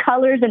music,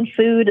 colors, and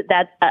food,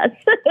 that's us.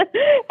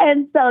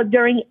 And so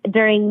during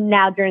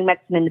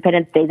Mexican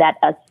Independence Day,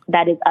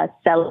 that is us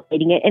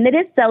celebrating it. And it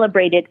is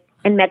celebrated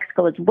in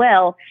Mexico as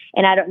well.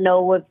 And I don't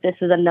know if this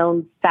is a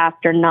known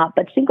fact or not,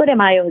 but Cinco de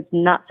Mayo is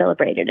not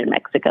celebrated in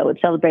Mexico. It's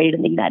celebrated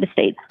in the United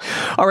States.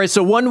 All right.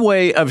 So one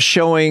way of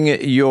showing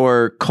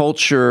your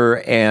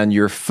culture and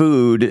your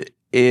food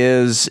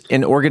is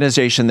an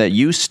organization that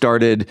you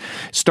started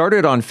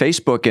on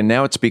Facebook, and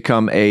now it's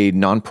become a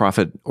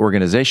nonprofit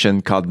organization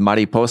called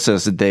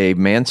Mariposas de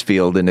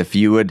Mansfield. And if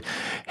you would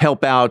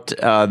help out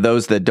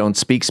those that don't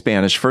speak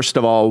Spanish, first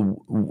of all,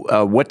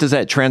 what does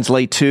that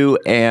translate to,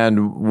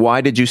 and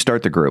why did you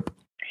start the group?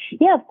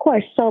 Yeah, of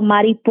course. So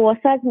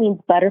Mariposas means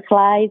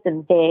butterflies,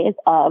 and de is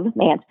of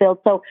Mansfield.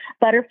 So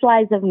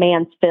Butterflies of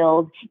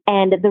Mansfield.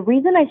 And the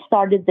reason I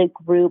started the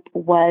group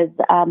was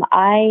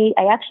I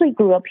actually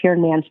grew up here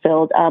in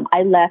Mansfield.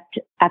 I left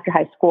after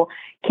high school,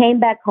 came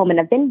back home, and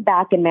I've been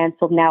back in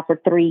Mansfield now for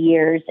 3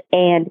 years.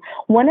 And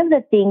one of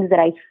the things that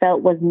I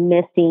felt was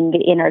missing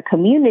in our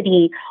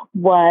community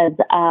was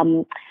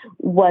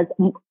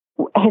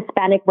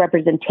Hispanic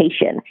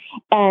representation.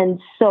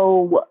 And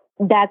so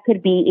that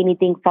could be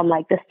anything from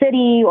like the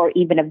city or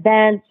even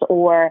events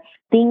or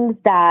things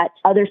that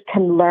others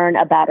can learn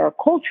about our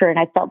culture. And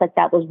I felt like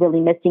that was really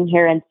missing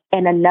here. And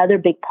another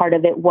big part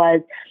of it was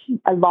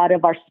a lot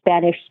of our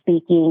Spanish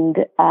speaking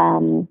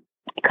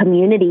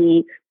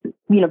community,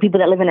 people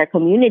that live in our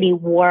community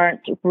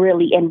weren't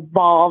really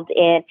involved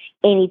in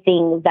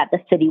anything that the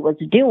city was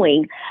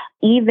doing,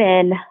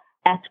 even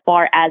as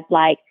far as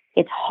like,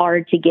 it's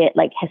hard to get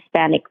like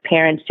Hispanic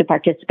parents to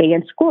participate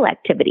in school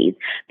activities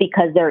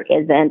because there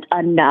isn't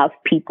enough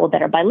people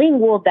that are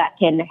bilingual that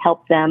can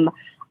help them,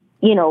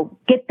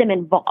 get them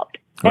involved.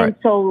 And Right.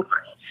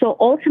 so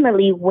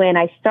ultimately, when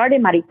I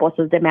started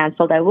Mariposas de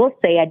Mansfield, I will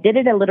say I did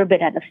it a little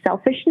bit out of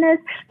selfishness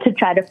to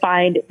try to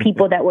find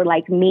people that were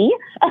like me,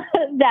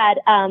 that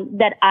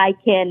I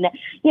can,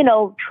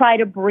 try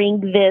to bring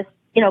this,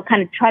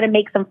 kind of try to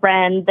make some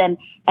friends and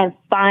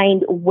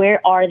find where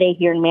are they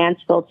here in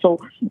Mansfield. So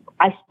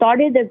I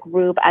started the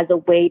group as a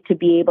way to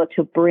be able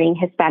to bring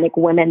Hispanic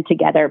women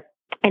together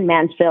in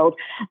Mansfield.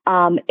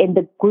 And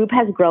the group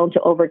has grown to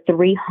over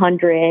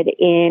 300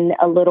 in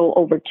a little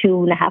over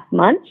 2.5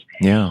 months.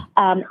 Yeah.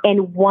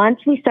 And once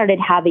we started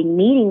having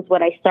meetings,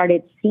 what I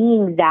started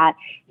seeing that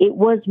it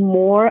was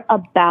more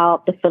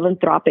about the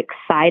philanthropic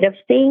side of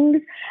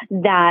things,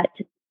 that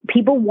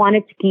people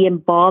wanted to be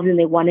involved and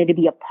they wanted to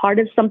be a part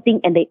of something,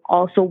 and they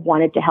also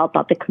wanted to help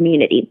out the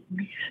community.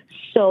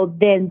 So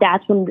then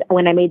that's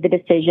when I made the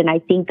decision. I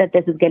think that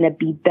this is going to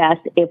be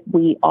best if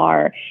we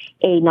are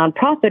a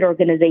nonprofit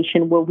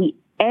organization where we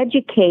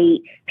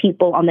educate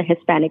people on the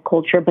Hispanic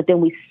culture, but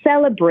then we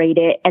celebrate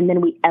it and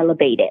then we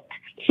elevate it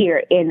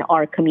here in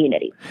our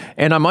community.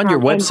 And I'm on your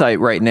website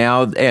right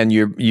now, and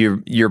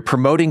you're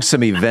promoting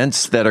some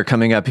events that are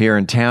coming up here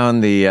in town.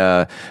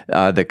 The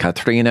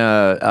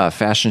Katrina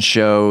fashion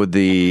show,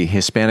 the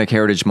Hispanic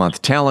Heritage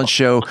Month talent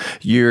show.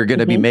 You're going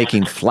to be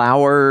making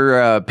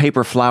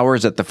paper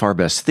flowers at the Far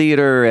Best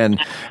Theater,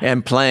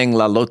 and playing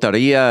La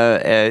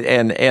Loteria,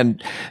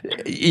 and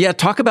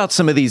talk about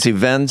some of these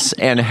events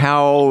and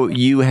how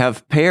you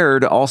have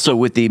paired also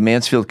with the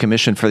Mansfield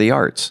Commission for the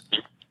Arts.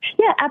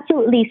 Yeah,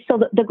 absolutely. So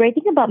the great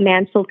thing about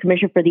Mansfield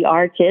Commission for the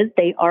Arts is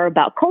they are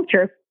about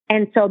culture.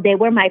 And so they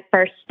were my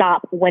first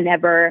stop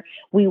whenever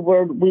we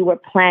were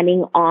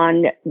planning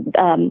on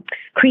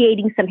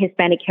creating some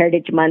Hispanic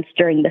Heritage Months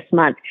during this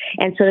month.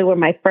 And so they were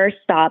my first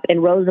stop.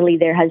 And Rosalie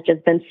there has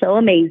just been so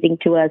amazing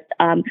to us.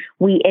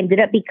 We ended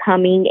up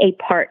becoming a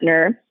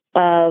partner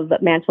of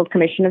Mansfield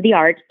Commission of the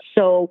Arts.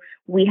 So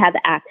we have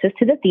access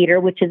to the theater,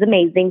 which is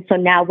amazing. So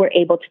now we're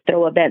able to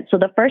throw events. So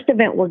the first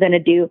event we're going to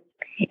do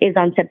is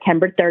on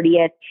September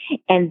 30th,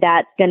 and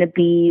that's going to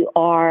be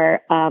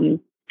our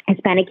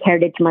Hispanic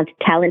Heritage Month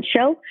talent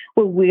show,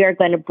 where we are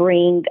going to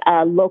bring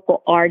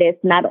local artists,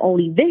 not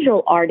only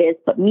visual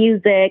artists, but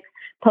music,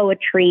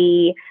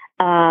 poetry,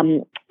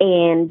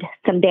 and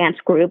some dance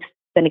groups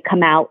going to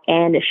come out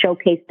and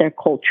showcase their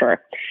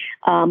culture.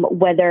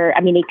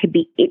 It could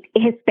be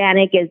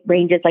Hispanic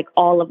ranges like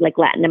all of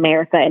Latin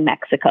America and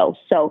Mexico.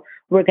 So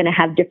we're going to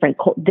have different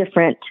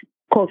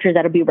cultures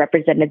that'll be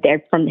represented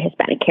there from the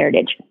Hispanic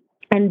heritage.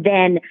 And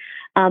then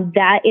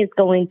that is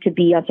going to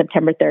be on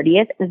September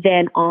 30th.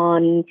 Then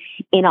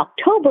in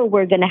October,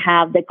 we're going to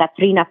have the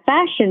Katrina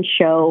fashion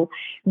show,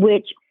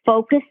 which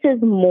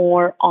focuses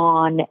more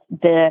on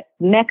the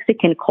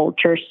Mexican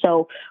culture.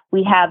 So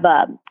we have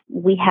a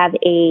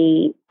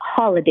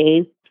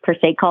holiday per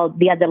se called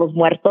Dia de los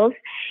Muertos,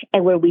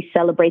 and where we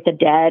celebrate the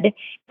dead.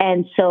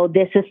 And so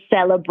this is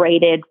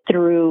celebrated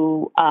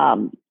through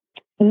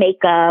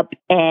makeup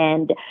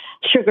and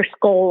sugar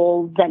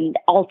skulls and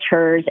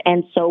altars.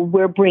 And so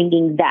we're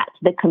bringing that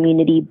to the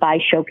community by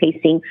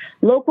showcasing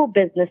local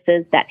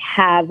businesses that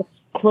have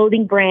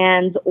clothing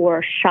brands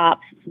or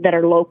shops that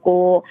are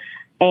local,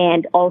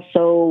 and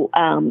also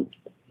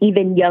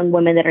even young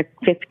women that are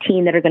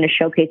 15 that are going to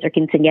showcase their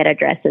quinceañera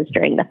dresses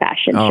during the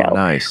fashion show.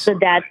 Nice. So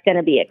that's going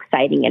to be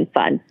exciting and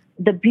fun.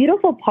 The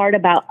beautiful part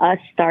about us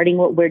starting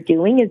what we're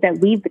doing is that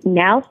we've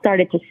now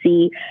started to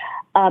see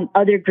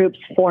other groups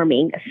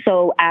forming.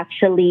 So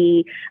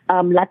actually,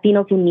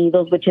 Latinos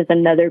Unidos, which is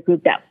another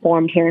group that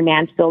formed here in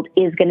Mansfield,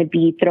 is going to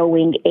be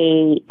throwing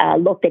a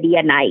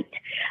Loteria night.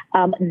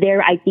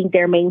 I think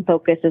their main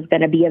focus is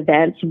going to be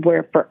events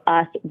where for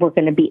us, we're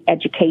going to be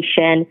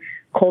education,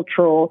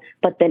 cultural,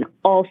 but then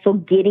also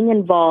getting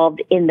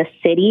involved in the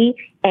city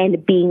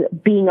and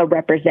being a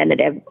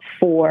representative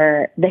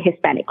for the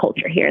Hispanic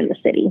culture here in the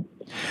city.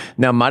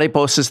 Now,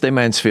 Mariposas de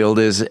Mansfield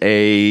is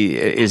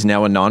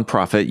now a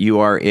nonprofit. You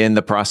are in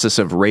the process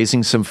of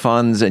raising some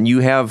funds, and you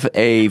have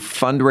a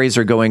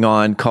fundraiser going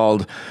on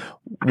called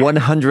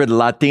 100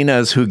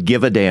 Latinas Who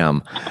Give a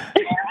Damn.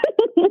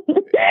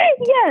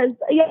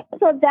 Yes.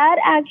 So that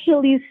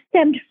actually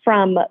stemmed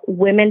from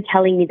women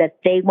telling me that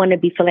they want to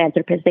be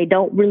philanthropists. They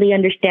don't really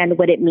understand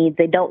what it means.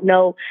 They don't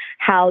know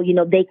how,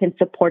 they can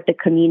support the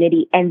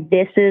community. And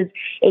this is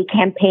a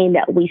campaign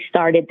that we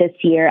started this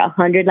year,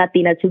 100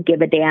 Latinas Who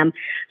Give a Damn.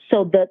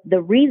 So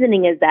the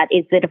reasoning is that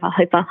if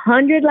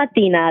 100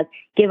 Latinas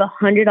give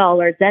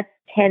 $100, that's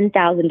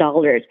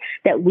 $10,000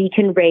 that we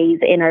can raise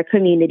in our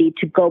community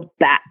to go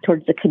back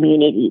towards the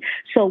community.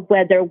 So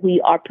whether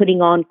we are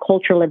putting on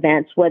cultural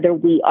events, whether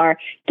we are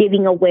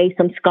giving away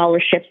some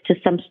scholarships to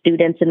some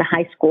students in the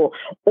high school,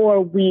 or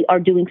we are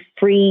doing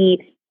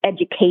free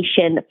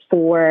education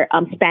for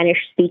Spanish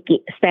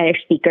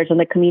speakers in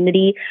the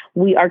community.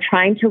 We are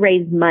trying to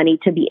raise money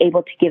to be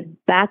able to give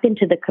back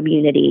into the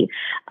community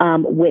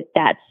with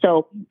that.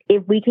 So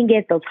if we can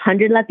get those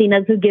 100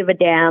 Latinas who give a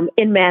damn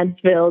in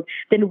Mansfield,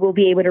 then we'll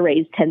be able to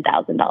raise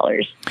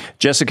 $10,000.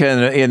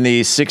 Jessica, in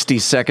the 60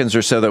 seconds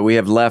or so that we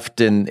have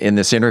left in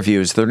this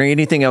interview, is there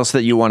anything else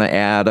that you want to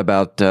add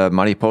about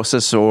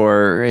Mariposas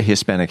or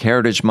Hispanic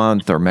Heritage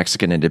Month or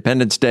Mexican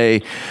Independence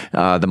Day?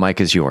 The mic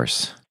is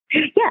yours.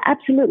 Yeah,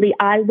 absolutely.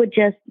 I would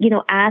just,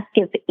 ask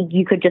if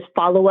you could just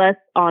follow us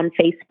on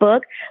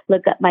Facebook,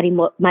 look up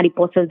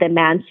Mariposas de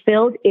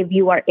Mansfield. If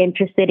you are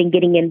interested in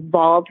getting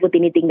involved with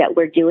anything that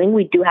we're doing,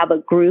 we do have a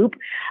group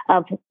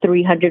of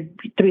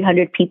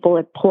 300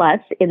 people plus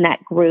in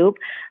that group.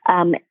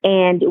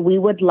 And we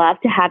would love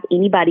to have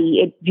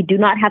anybody. You do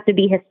not have to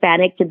be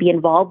Hispanic to be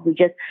involved. We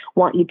just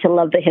want you to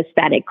love the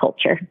Hispanic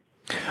culture.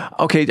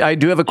 Okay, I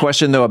do have a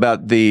question, though,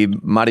 about the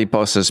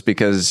Mariposas,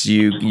 because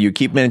you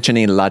keep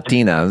mentioning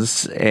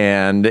Latinas,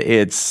 and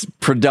it's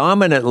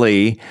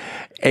predominantly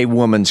a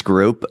woman's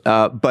group,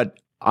 but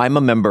I'm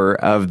a member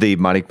of the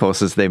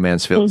Mariposas de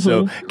Mansfield.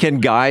 Mm-hmm. So can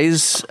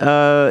guys,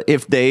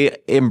 if they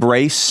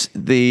embrace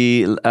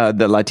the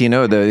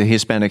Latino, the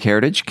Hispanic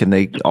heritage, can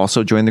they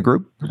also join the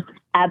group?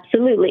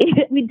 Absolutely.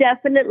 We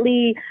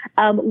definitely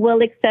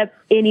will accept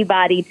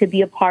anybody to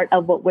be a part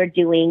of what we're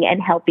doing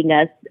and helping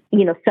us,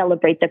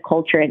 celebrate the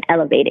culture and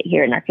elevate it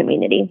here in our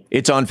community.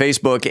 It's on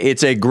Facebook.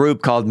 It's a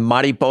group called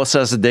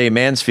Mariposas de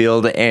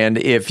Mansfield. And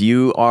if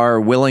you are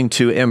willing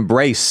to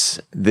embrace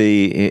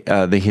the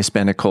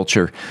Hispanic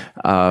culture,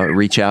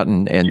 reach out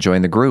and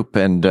join the group.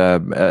 And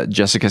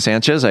Jessica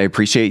Sanchez, I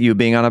appreciate you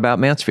being on About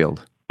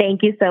Mansfield.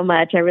 Thank you so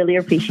much. I really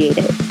appreciate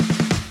it.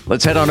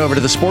 Let's head on over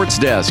to the sports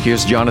desk.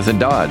 Here's Jonathan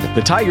Dodd.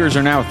 The Tigers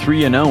are now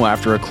 3-0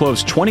 after a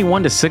close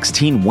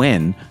 21-16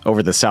 win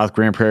over the South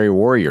Grand Prairie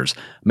Warriors.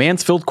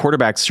 Mansfield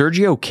quarterback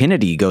Sergio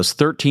Kennedy goes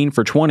 13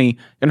 for 20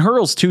 and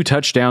hurls 2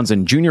 touchdowns,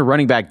 and junior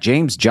running back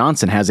James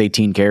Johnson has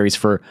 18 carries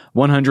for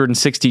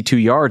 162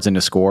 yards in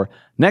a score.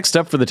 Next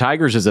up for the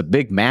Tigers is a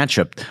big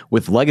matchup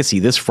with Legacy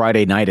this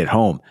Friday night at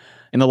home.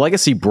 And the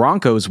Legacy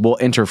Broncos will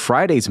enter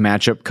Friday's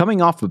matchup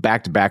coming off of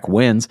back-to-back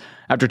wins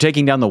after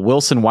taking down the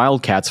Wilson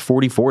Wildcats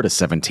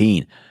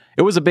 44-17.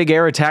 It was a big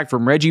air attack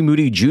from Reggie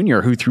Moody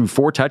Jr., who threw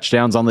 4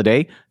 touchdowns on the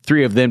day,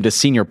 3 of them to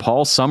senior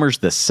Paul Summers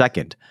II.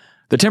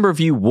 The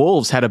Timberview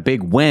Wolves had a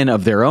big win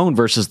of their own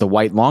versus the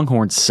White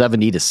Longhorns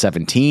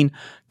 70-17.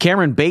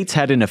 Cameron Bates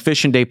had an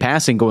efficient day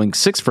passing, going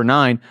 6 for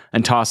 9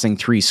 and tossing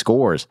 3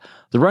 scores.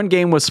 The run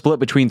game was split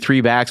between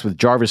 3 backs, with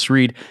Jarvis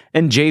Reed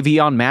and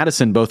Javion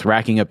Madison both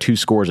racking up 2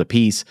 scores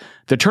apiece.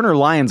 The Turner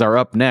Lions are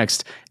up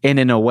next in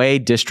an away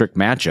district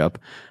matchup.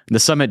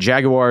 The Summit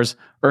Jaguars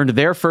earned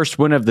their first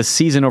win of the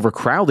season over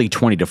Crowley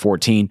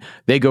 20-14.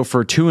 They go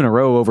for 2 in a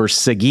row over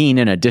Seguin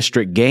in a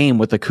district game,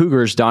 with the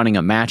Cougars donning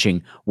a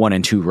matching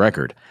 1-2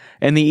 record.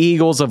 And the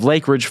Eagles of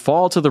Lake Ridge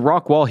fall to the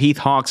Rockwall Heath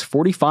Hawks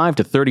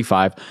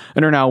 45-35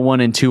 and are now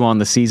 1-2 on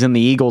the season.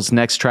 The Eagles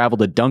next travel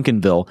to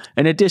Duncanville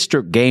in a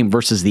district game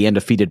versus the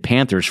undefeated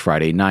Panthers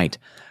Friday night.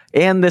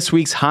 And this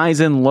week's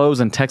highs and lows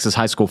in Texas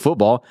high school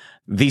football.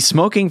 The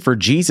Smoking for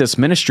Jesus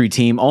ministry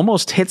team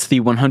almost hits the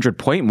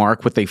 100-point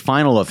mark with a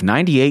final of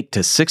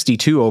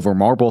 98-62 over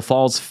Marble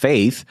Falls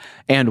Faith,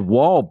 and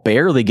Wall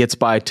barely gets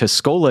by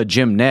Tuscola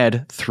Jim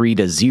Ned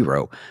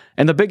 3-0.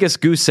 And the biggest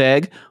goose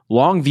egg,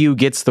 Longview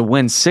gets the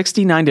win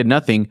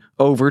 69-0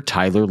 over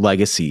Tyler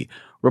Legacy.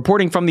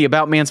 Reporting from the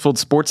About Mansfield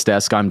Sports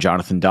Desk, I'm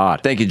Jonathan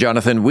Dodd. Thank you,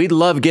 Jonathan. We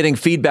love getting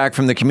feedback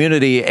from the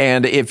community,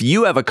 and if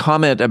you have a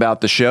comment about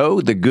the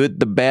show, the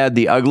good, the bad,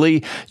 the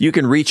ugly, you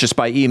can reach us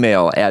by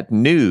email at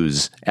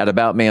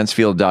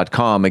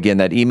news@aboutmansfield.com. Again,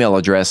 that email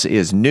address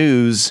is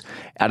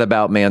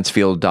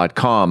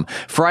news@aboutmansfield.com.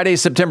 Friday,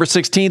 September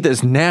 16th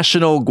is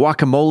National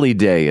Guacamole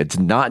Day. It's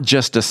not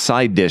just a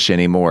side dish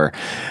anymore.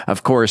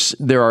 Of course,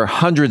 there are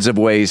hundreds of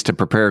ways to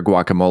prepare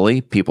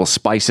guacamole. People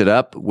spice it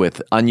up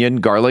with onion,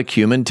 garlic,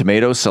 cumin,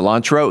 tomato,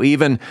 cilantro,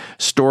 even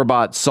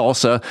store-bought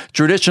salsa.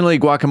 Traditionally,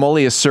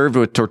 guacamole is served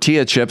with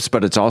tortilla chips,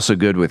 but it's also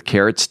good with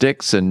carrot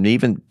sticks and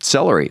even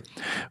celery.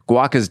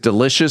 Guac is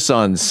delicious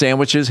on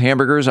sandwiches,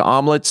 hamburgers,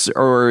 omelets,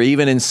 or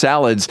even in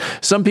salads.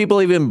 Some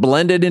people even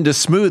blend it into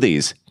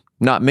smoothies.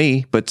 Not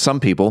me, but some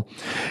people.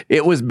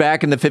 It was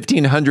back in the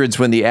 1500s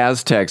when the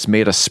Aztecs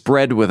made a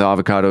spread with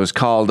avocados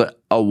called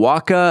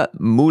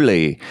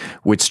guacamole,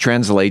 which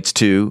translates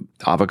to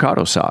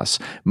avocado sauce.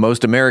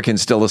 Most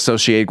Americans still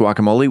associate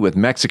guacamole with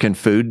Mexican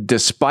food,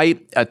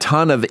 despite a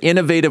ton of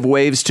innovative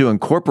ways to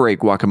incorporate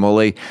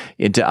guacamole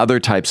into other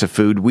types of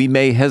food. We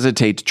may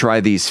hesitate to try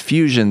these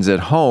fusions at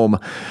home,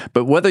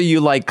 but whether you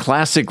like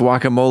classic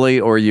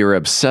guacamole or you're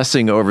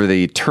obsessing over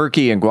the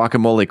turkey and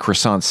guacamole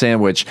croissant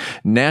sandwich,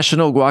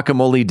 National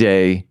Guacamole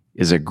Day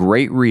is a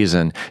great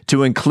reason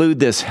to include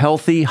this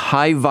healthy,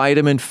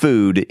 high-vitamin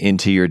food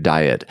into your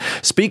diet.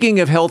 Speaking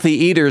of healthy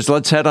eaters,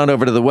 let's head on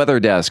over to the weather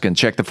desk and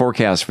check the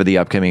forecast for the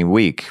upcoming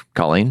week.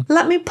 Colleen?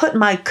 Let me put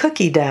my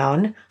cookie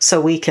down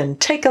so we can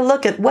take a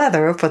look at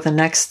weather for the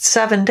next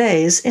 7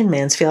 days in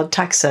Mansfield,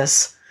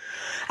 Texas.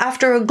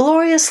 After a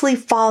gloriously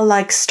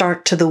fall-like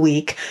start to the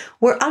week,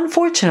 we're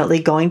unfortunately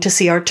going to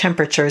see our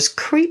temperatures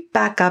creep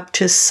back up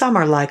to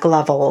summer-like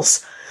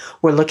levels.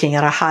 We're looking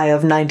at a high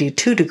of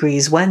 92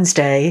 degrees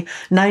Wednesday,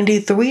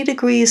 93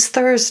 degrees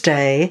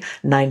Thursday,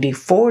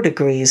 94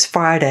 degrees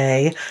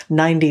Friday,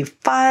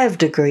 95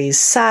 degrees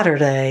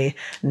Saturday,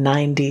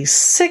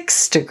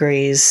 96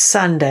 degrees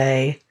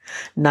Sunday,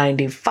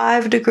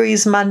 95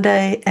 degrees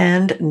Monday,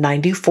 and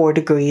 94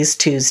 degrees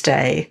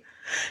Tuesday.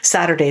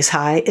 Saturday's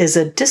high is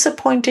a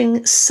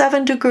disappointing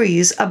 7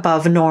 degrees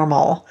above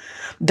normal.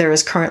 There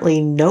is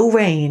currently no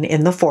rain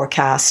in the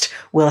forecast.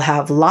 We'll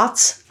have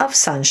lots of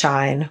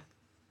sunshine.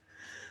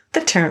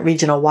 The Tarrant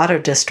Regional Water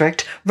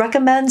District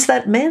recommends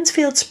that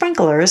Mansfield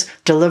sprinklers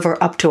deliver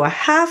up to a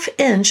 ½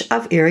 inch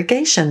of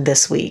irrigation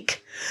this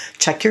week.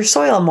 Check your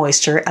soil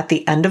moisture at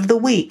the end of the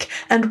week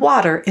and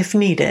water if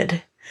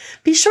needed.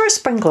 Be sure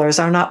sprinklers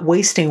are not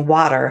wasting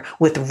water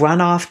with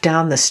runoff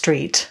down the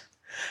street.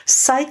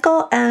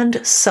 Cycle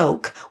and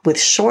soak with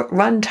short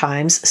run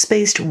times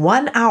spaced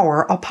 1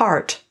 hour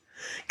apart.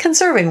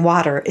 Conserving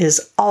water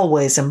is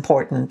always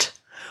important.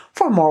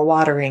 For more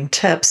watering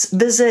tips,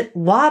 visit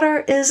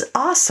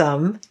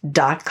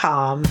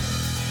waterisawesome.com.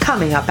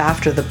 Coming up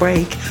after the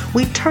break,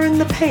 we turn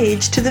the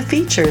page to the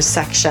features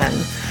section.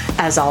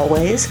 As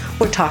always,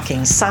 we're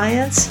talking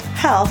science,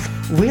 health,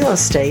 real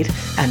estate,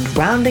 and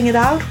rounding it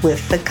out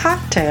with the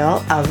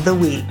cocktail of the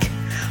week.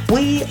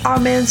 We are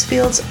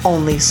Mansfield's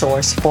only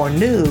source for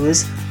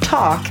news,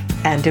 talk,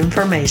 and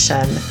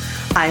information.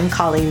 I'm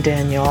Colleen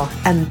Daniel,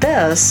 and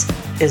this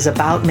is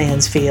About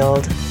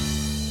Mansfield.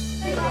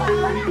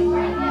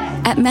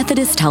 At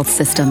Methodist Health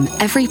System,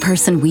 every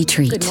person we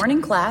treat Good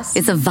morning, class.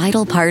 is a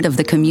vital part of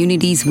the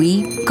communities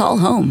we call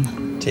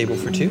home. Table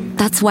for two.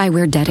 That's why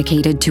we're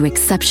dedicated to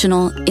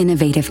exceptional,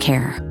 innovative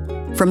care.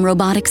 From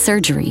robotic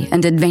surgery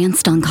and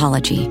advanced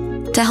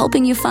oncology to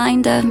helping you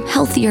find a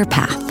healthier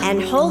path.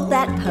 And hold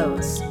that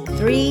pose.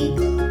 3,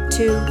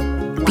 2,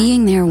 1.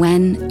 Being there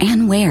when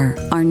and where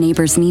our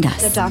neighbors need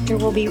us. The doctor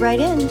will be right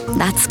in.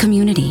 That's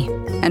community,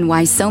 and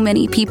why so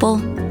many people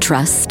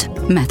trust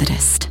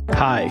Methodist.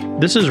 Hi,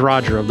 this is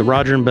Roger of the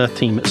Roger and Beth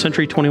team at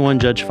Century 21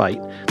 Judge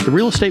Fight. The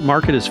real estate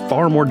market is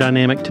far more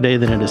dynamic today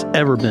than it has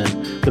ever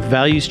been, with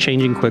values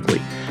changing quickly.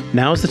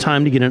 Now is the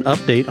time to get an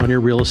update on your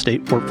real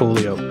estate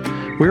portfolio.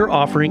 We're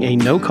offering a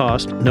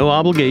no-cost,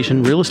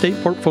 no-obligation real estate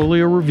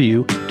portfolio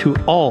review to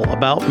all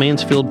About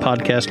Mansfield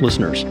podcast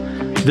listeners.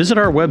 Visit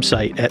our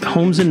website at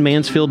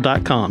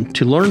homesinmansfield.com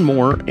to learn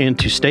more and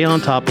to stay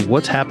on top of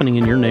what's happening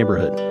in your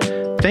neighborhood.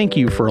 Thank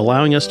you for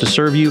allowing us to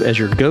serve you as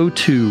your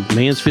go-to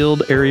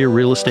Mansfield area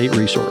real estate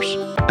resource.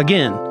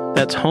 Again,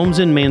 that's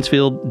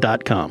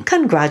homesinmansfield.com.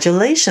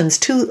 Congratulations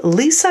to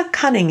Lisa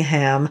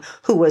Cunningham,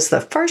 who was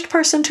the first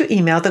person to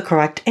email the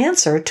correct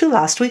answer to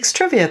last week's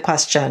trivia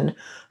question.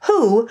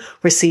 Who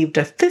received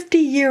a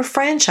 50-year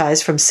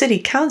franchise from City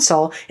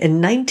Council in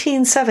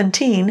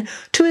 1917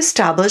 to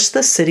establish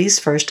the city's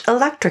first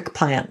electric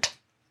plant?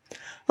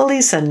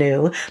 Lisa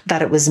knew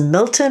that it was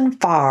Milton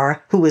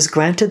Farr who was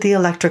granted the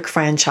electric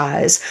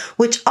franchise,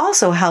 which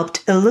also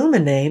helped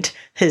illuminate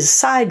his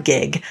side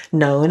gig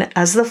known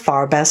as the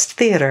Farr Best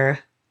Theater.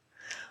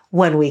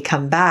 When we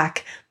come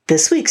back,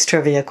 this week's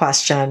trivia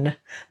question.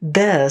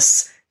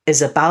 This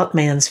is About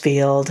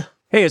Mansfield.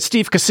 Hey, it's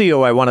Steve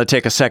Casillo. I want to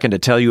take a second to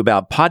tell you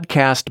about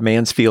Podcast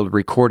Mansfield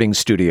Recording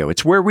Studio.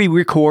 It's where we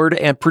record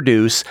and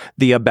produce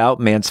the About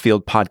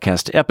Mansfield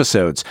podcast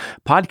episodes.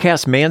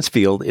 Podcast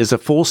Mansfield is a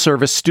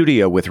full-service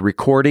studio with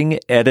recording,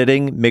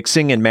 editing,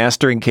 mixing, and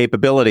mastering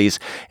capabilities,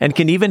 and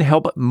can even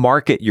help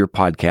market your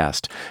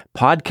podcast.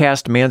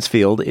 Podcast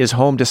Mansfield is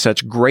home to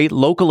such great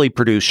locally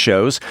produced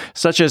shows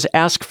such as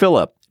Ask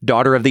Philip,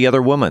 Daughter of the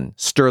Other Woman,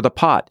 Stir the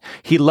Pot,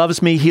 He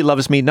Loves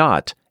Me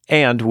Not,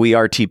 and We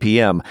Are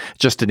TPM,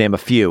 just to name a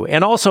few,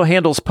 and also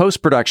handles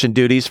post-production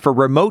duties for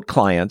remote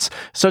clients,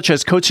 such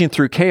as Coaching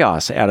Through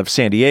Chaos out of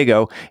San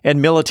Diego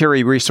and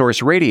Military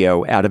Resource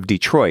Radio out of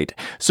Detroit.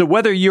 So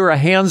whether you're a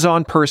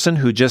hands-on person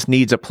who just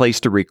needs a place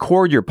to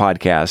record your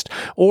podcast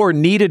or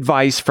need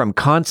advice from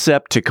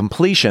concept to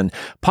completion,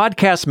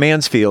 Podcast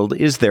Mansfield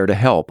is there to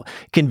help.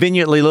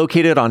 Conveniently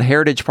located on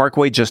Heritage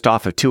Parkway just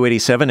off of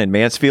 287 in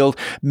Mansfield,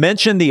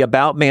 mention the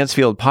About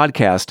Mansfield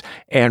podcast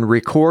and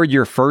record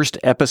your first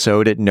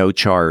episode at no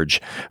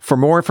charge. For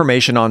more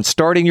information on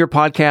starting your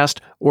podcast,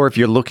 or if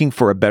you're looking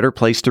for a better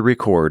place to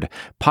record,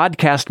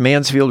 Podcast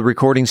Mansfield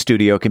Recording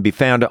Studio can be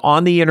found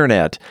on the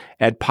internet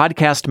at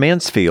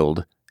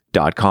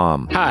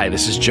podcastmansfield.com. Hi,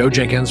 this is Joe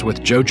Jenkins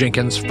with Joe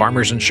Jenkins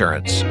Farmers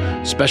Insurance,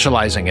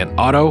 specializing in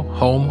auto,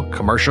 home,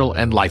 commercial,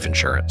 and life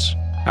insurance.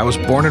 I was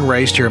born and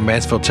raised here in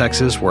Mansfield,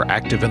 Texas. We're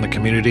active in the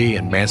community,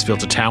 and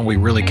Mansfield's a town we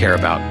really care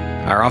about.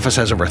 Our office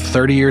has over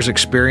 30 years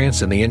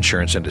experience in the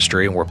insurance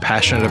industry, and we're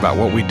passionate about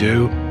what we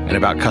do and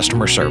about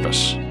customer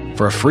service.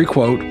 For a free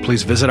quote,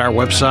 please visit our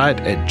website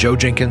at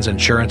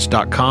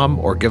joejenkinsinsurance.com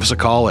or give us a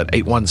call at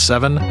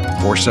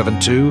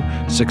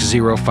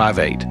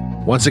 817-472-6058.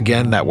 Once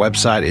again, that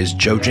website is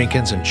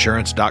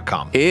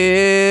joejenkinsinsurance.com.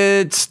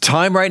 It's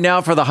time right now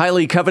for the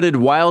highly coveted,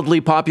 wildly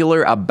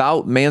popular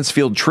About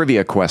Mansfield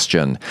trivia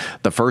question.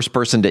 The first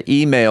person to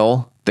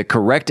email the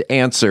correct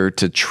answer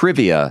to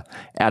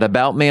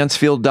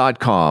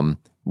trivia@aboutmansfield.com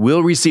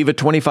will receive a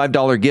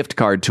 $25 gift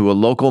card to a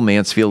local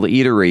Mansfield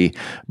eatery,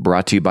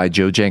 brought to you by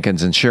Joe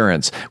Jenkins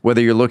Insurance.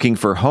 Whether you're looking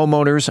for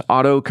homeowners,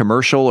 auto,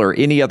 commercial, or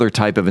any other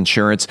type of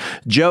insurance,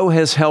 Joe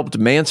has helped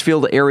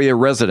Mansfield area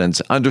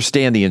residents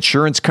understand the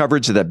insurance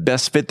coverage that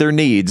best fit their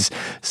needs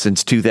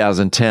since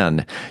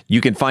 2010. You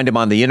can find him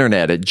on the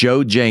internet at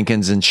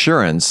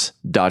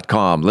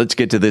joejenkinsinsurance.com. Let's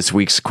get to this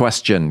week's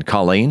question.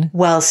 Colleen?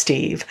 Well,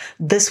 Steve,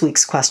 this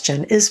week's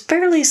question is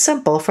fairly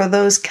simple for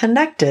those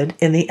connected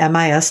in the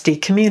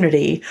MISD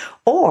community,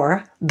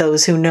 or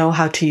those who know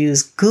how to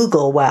use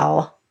Google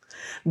well.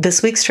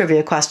 This week's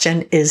trivia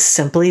question is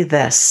simply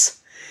this.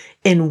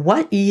 In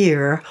what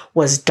year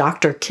was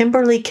Dr.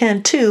 Kimberly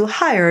Cantu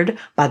hired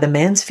by the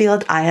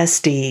Mansfield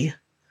ISD?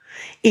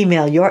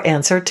 Email your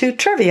answer to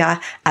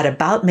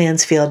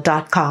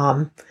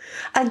trivia@aboutmansfield.com.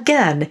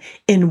 Again,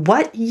 in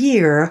what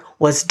year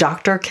was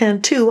Dr.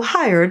 Cantu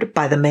hired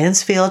by the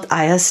Mansfield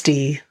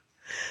ISD?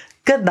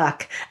 Good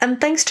luck, and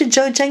thanks to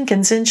Joe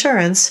Jenkins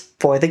Insurance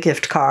for the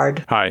gift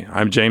card. Hi,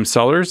 I'm James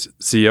Sellers,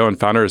 CEO and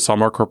founder of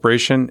Salmar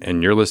Corporation,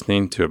 and you're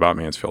listening to About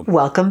Mansfield.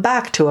 Welcome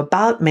back to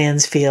About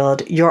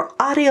Mansfield, your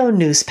audio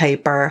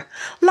newspaper.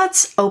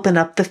 Let's open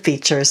up the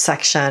features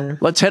section.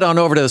 Let's head on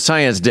over to the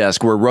science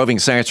desk, where roving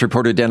science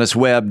reporter Dennis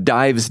Webb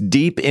dives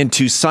deep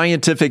into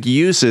scientific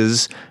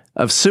uses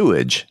of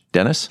sewage.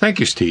 Dennis?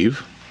 Thank you,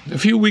 Steve. A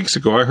few weeks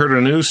ago, I heard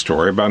a news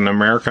story about an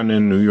American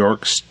in New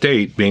York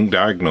State being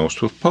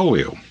diagnosed with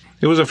polio.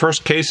 It was the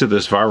first case of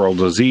this viral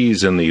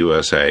disease in the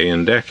USA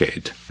in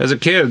decades. As a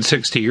kid,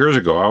 60 years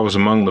ago, I was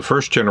among the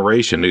first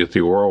generation to get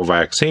the oral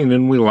vaccine,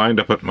 and we lined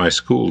up at my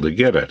school to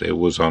get it. It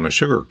was on a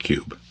sugar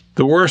cube.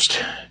 The worst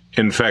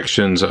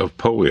infections of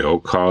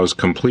polio cause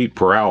complete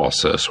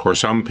paralysis, where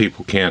some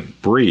people can't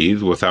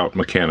breathe without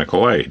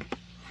mechanical aid.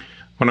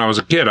 When I was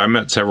a kid, I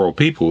met several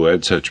people who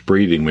had such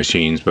breathing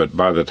machines, but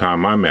by the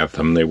time I met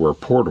them, they were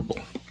portable.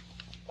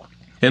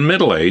 In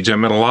middle age, I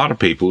met a lot of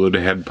people who'd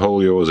had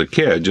polio as a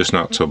kid, just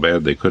not so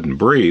bad they couldn't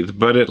breathe,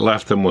 but it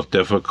left them with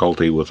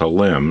difficulty with a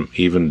limb,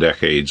 even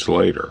decades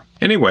later.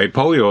 Anyway,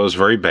 polio is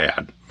very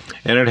bad,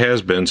 and it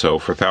has been so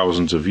for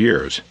thousands of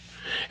years.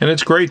 And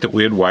it's great that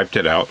we had wiped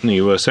it out in the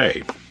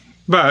USA.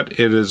 But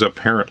it is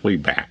apparently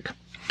back.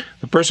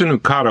 The person who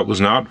caught it was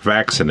not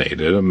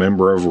vaccinated, a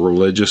member of a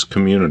religious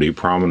community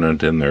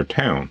prominent in their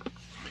town.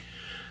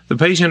 The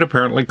patient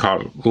apparently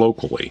caught it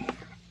locally.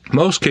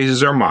 Most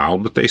cases are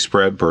mild, but they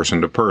spread person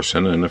to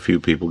person, and a few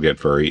people get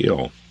very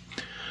ill.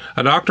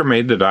 A doctor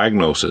made the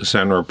diagnosis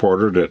and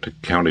reported it to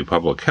County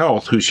Public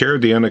Health, who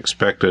shared the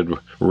unexpected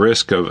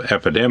risk of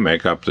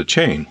epidemic up the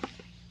chain.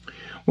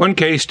 One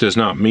case does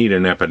not mean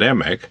an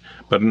epidemic,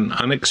 but an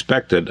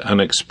unexpected,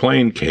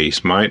 unexplained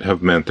case might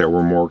have meant there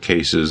were more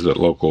cases that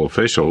local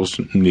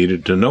officials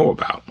needed to know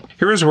about.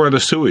 Here is where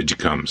the sewage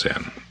comes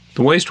in.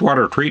 The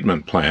wastewater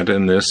treatment plant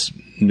in this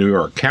New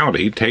York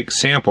County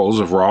takes samples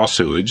of raw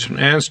sewage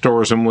and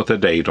stores them with a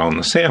date on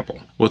the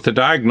sample. With the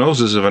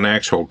diagnosis of an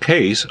actual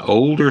case,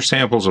 older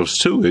samples of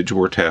sewage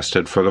were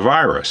tested for the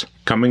virus,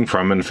 coming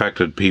from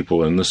infected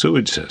people in the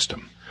sewage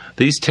system.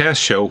 These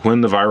tests show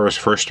when the virus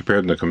first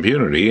appeared in the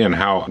community and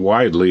how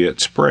widely it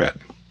spread,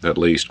 at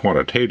least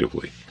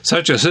quantitatively.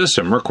 Such a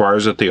system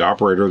requires that the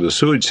operator of the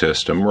sewage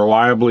system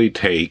reliably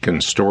take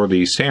and store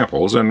these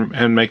samples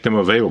and make them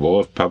available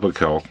if public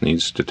health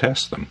needs to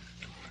test them.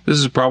 This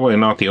is probably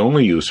not the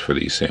only use for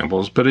these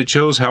samples, but it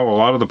shows how a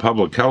lot of the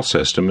public health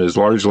system is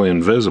largely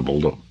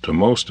invisible to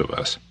most of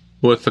us.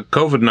 With the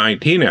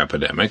COVID-19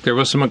 epidemic, there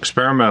was some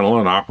experimental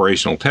and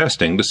operational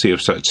testing to see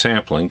if such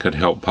sampling could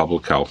help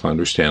public health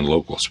understand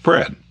local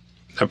spread.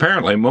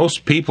 Apparently,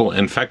 most people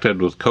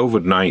infected with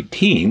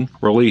COVID-19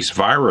 release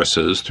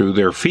viruses through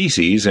their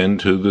feces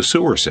into the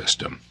sewer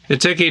system.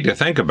 It's icky to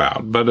think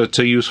about, but it's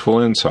a useful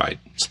insight.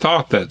 It's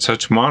thought that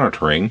such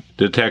monitoring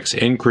detects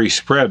increased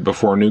spread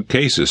before new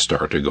cases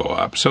start to go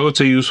up, so it's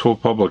a useful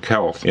public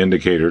health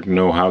indicator to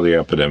know how the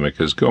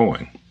epidemic is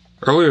going.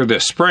 Earlier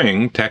this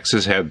spring,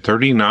 Texas had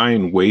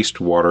 39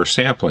 wastewater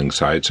sampling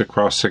sites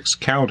across 6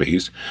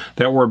 counties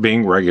that were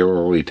being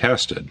regularly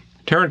tested.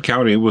 Tarrant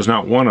County was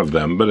not one of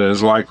them, but it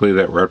is likely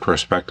that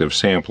retrospective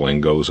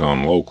sampling goes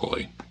on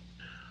locally.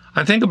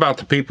 I think about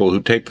the people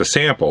who take the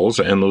samples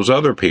and those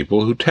other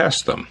people who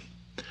test them.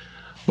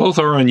 Both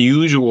are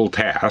unusual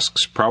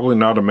tasks, probably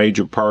not a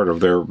major part of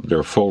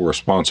their full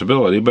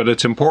responsibility, but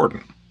it's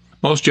important.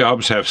 Most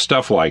jobs have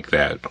stuff like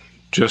that,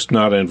 just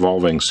not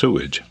involving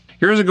sewage.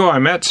 Years ago, I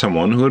met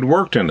someone who had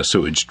worked in a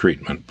sewage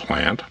treatment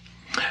plant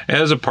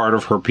as a part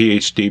of her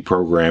PhD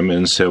program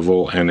in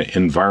civil and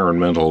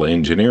environmental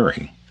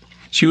engineering.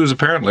 She was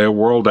apparently a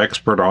world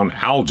expert on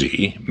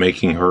algae,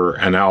 making her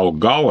an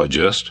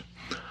algologist,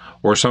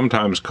 or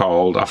sometimes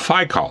called a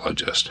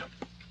phycologist.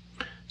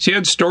 She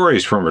had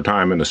stories from her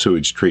time in the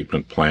sewage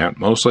treatment plant,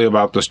 mostly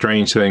about the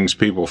strange things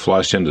people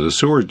flush into the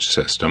sewage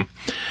system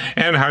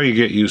and how you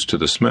get used to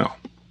the smell.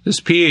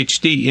 This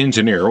PhD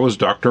engineer was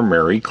Dr.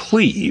 Mary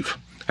Cleave,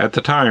 at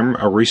the time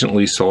a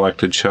recently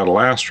selected shuttle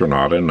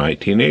astronaut in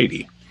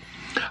 1980.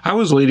 I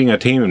was leading a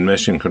team in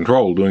Mission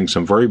Control doing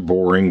some very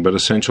boring but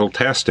essential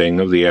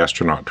testing of the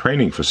astronaut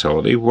training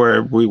facility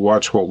where we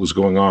watched what was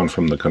going on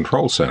from the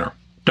control center.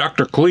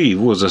 Dr.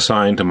 Cleave was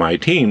assigned to my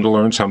team to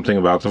learn something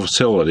about the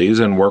facilities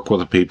and work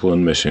with the people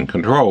in Mission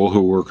Control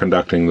who were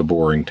conducting the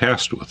boring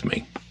test with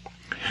me.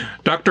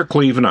 Dr.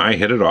 Cleave and I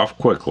hit it off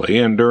quickly,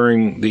 and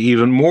during the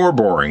even more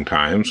boring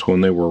times when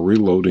they were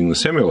reloading the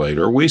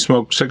simulator, we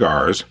smoked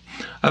cigars,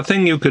 a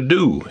thing you could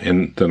do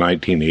in the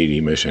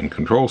 1980 Mission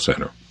Control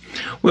Center.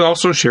 We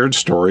also shared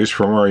stories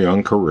from our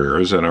young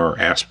careers and our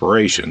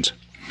aspirations.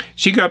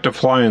 She got to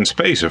fly in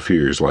space a few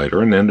years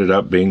later and ended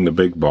up being the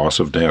big boss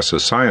of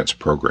NASA's science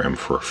program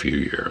for a few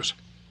years.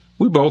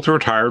 We both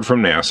retired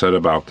from NASA at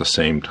about the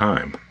same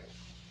time.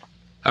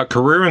 A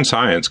career in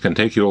science can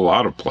take you a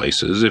lot of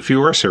places if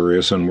you are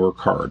serious and work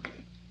hard.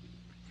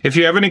 If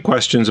you have any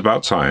questions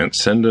about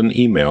science, send an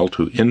email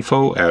to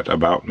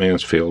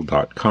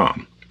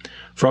info@aboutmansfield.com.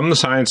 From the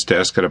Science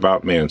Desk at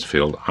About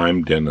Mansfield,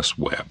 I'm Dennis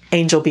Webb.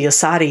 Angel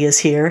Biasotti is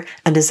here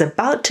and is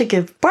about to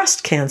give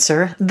breast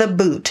cancer the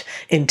boot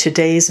in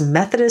today's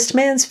Methodist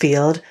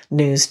Mansfield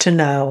News to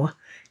Know.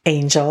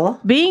 Angel?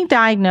 Being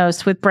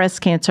diagnosed with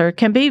breast cancer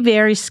can be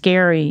very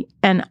scary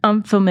and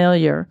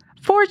unfamiliar.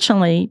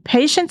 Fortunately,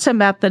 patients at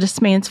Methodist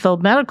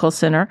Mansfield Medical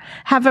Center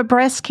have a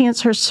breast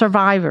cancer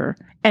survivor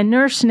and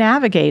nurse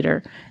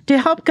navigator to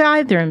help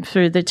guide them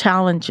through the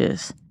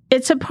challenges.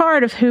 It's a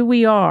part of who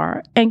we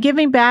are and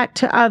giving back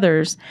to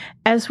others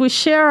as we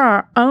share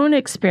our own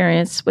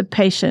experience with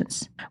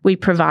patients. We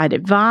provide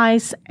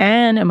advice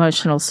and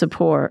emotional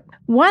support.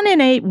 1 in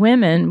 8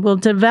 women will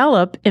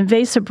develop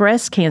invasive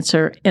breast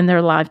cancer in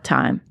their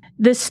lifetime.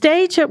 The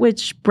stage at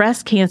which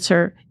breast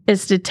cancer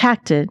is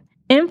detected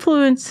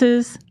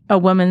influences a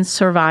woman's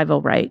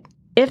survival rate.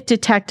 If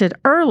detected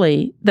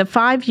early, the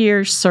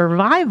 5-year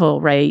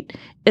survival rate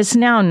is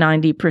now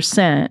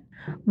 90%.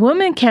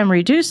 Women can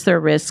reduce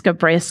their risk of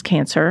breast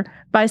cancer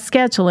by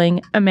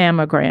scheduling a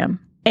mammogram.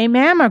 A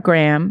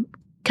mammogram,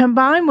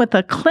 combined with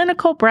a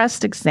clinical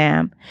breast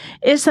exam,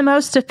 is the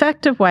most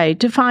effective way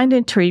to find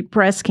and treat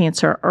breast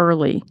cancer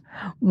early.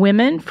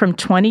 Women from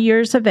 20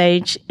 years of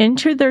age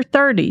into their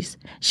 30s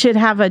should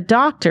have a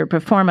doctor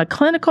perform a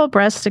clinical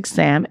breast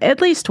exam at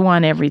least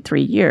one every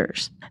 3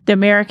 years. The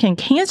American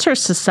Cancer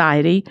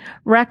Society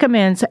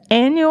recommends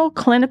annual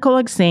clinical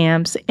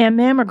exams and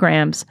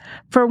mammograms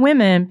for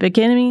women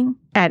beginning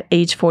at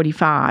age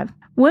 45.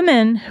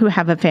 Women who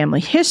have a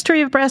family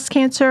history of breast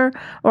cancer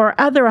or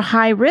other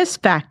high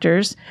risk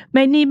factors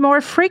may need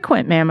more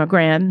frequent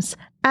mammograms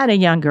at a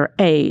younger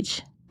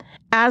age.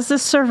 As a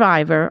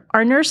survivor,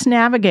 our nurse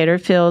navigator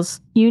feels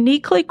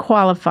uniquely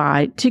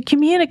qualified to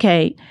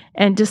communicate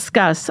and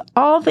discuss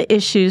all the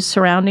issues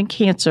surrounding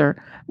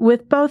cancer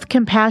with both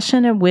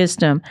compassion and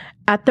wisdom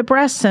at the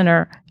Breast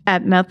Center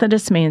at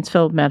Methodist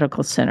Mansfield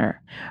Medical Center.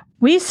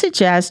 We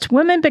suggest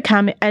women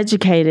become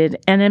educated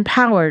and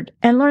empowered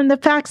and learn the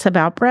facts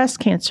about breast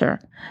cancer.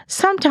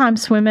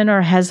 Sometimes women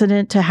are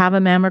hesitant to have a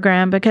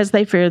mammogram because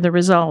they fear the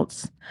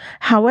results.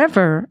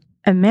 However,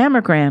 a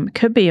mammogram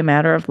could be a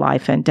matter of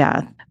life and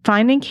death.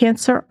 Finding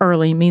cancer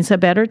early means a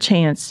better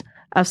chance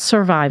of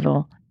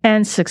survival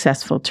and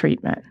successful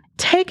treatment.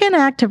 Take an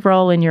active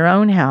role in your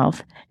own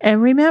health,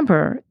 and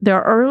remember,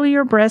 the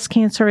earlier breast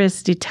cancer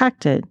is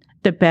detected,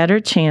 the better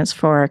chance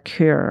for a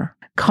cure.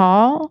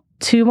 Call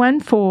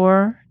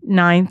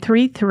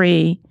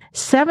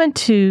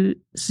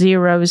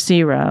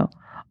 214-933-7200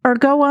 or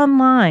go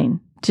online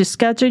to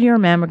schedule your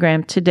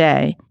mammogram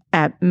today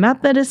at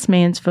Methodist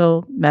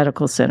Mansfield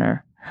Medical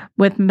Center.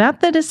 With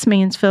Methodist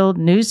Mansfield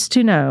News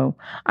to Know,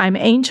 I'm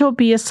Angel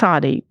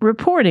Biasotti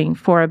reporting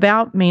for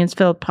About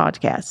Mansfield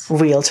Podcast.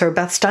 Realtor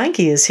Beth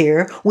Steinke is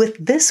here with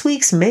this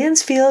week's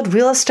Mansfield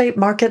Real Estate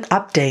Market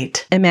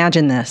Update.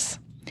 Imagine this.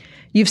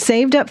 You've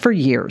saved up for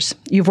years.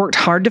 You've worked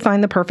hard to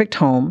find the perfect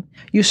home.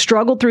 You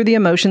struggled through the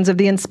emotions of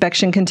the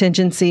inspection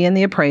contingency and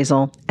the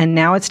appraisal, and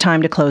now it's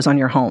time to close on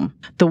your home,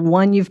 the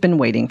one you've been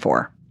waiting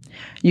for.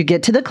 You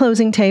get to the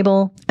closing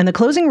table, and the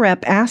closing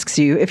rep asks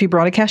you if you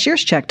brought a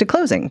cashier's check to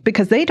closing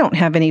because they don't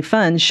have any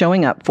funds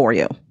showing up for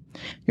you.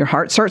 Your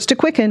heart starts to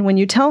quicken when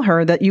you tell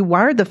her that you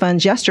wired the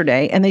funds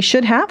yesterday and they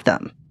should have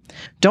them.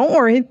 Don't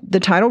worry, the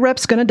title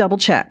rep's going to double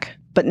check.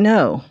 But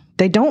no,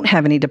 they don't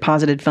have any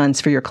deposited funds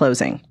for your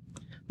closing.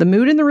 The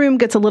mood in the room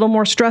gets a little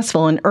more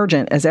stressful and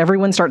urgent as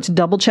everyone starts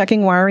double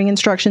checking wiring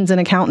instructions and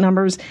account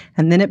numbers,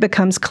 and then it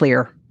becomes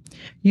clear.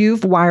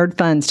 You've wired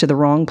funds to the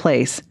wrong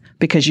place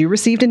because you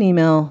received an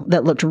email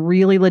that looked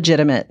really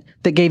legitimate,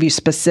 that gave you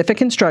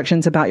specific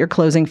instructions about your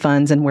closing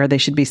funds and where they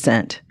should be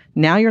sent.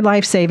 Now your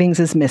life savings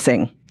is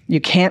missing. You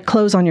can't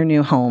close on your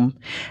new home.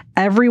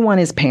 Everyone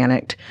is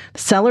panicked.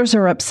 Sellers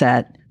are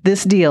upset.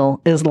 This deal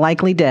is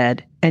likely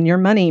dead, and your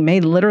money may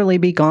literally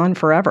be gone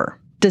forever.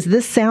 Does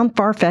this sound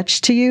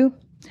far-fetched to you?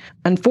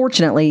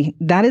 Unfortunately,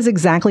 that is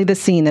exactly the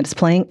scene that's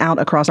playing out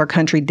across our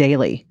country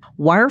daily.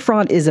 Wire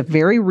fraud is a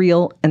very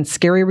real and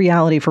scary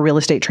reality for real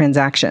estate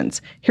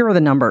transactions. Here are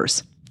the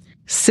numbers.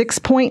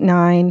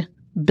 $6.9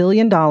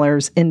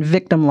 billion in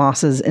victim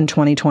losses in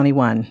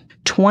 2021.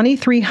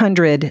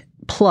 2,300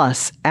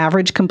 plus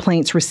average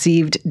complaints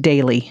received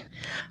daily.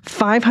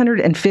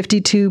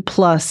 552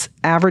 plus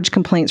average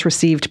complaints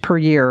received per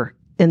year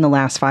in the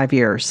last 5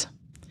 years.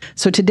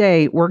 So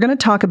today, we're going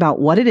to talk about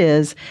what it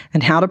is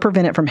and how to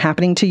prevent it from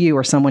happening to you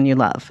or someone you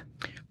love.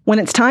 When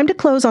it's time to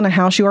close on a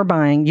house you are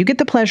buying, you get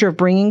the pleasure of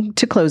bringing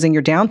to closing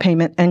your down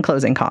payment and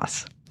closing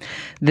costs.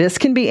 This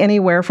can be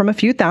anywhere from a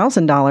few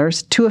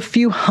 $1,000s to a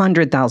few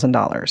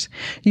 $100,000.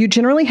 You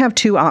generally have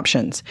two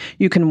options.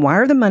 You can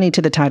wire the money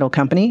to the title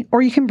company,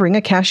 or you can bring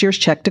a cashier's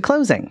check to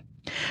closing.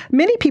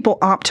 Many people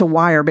opt to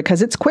wire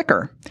because it's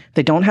quicker.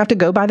 They don't have to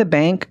go by the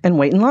bank and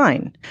wait in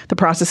line. The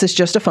process is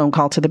just a phone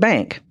call to the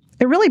bank.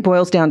 It really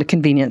boils down to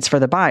convenience for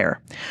the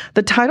buyer.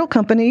 The title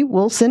company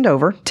will send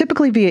over,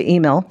 typically via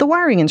email, the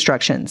wiring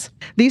instructions.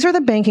 These are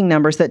the banking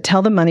numbers that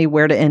tell the money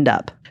where to end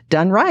up.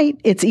 Done right,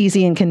 it's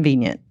easy and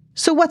convenient.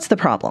 So what's the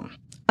problem?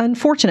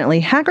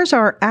 Unfortunately, hackers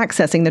are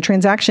accessing the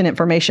transaction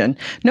information.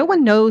 No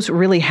one knows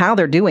really how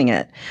they're doing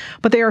it,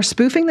 but they are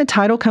spoofing the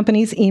title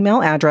company's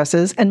email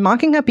addresses and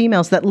mocking up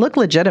emails that look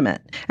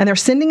legitimate, and they're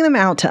sending them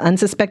out to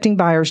unsuspecting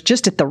buyers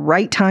just at the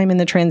right time in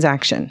the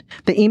transaction.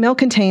 The email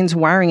contains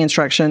wiring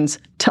instructions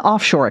to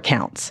offshore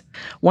accounts.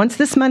 Once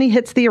this money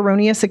hits the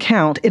erroneous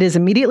account, it is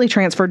immediately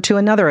transferred to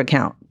another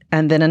account,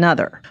 and then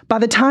another. By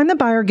the time the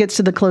buyer gets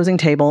to the closing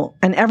table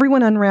and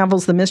everyone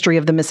unravels the mystery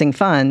of the missing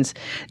funds,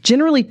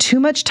 generally too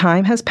much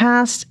time has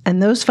passed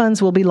and those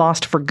funds will be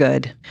lost for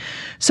good.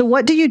 So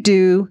what do you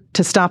do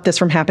to stop this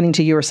from happening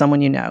to you or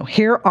someone you know?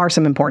 Here are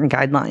some important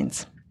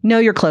guidelines. Know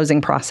your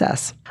closing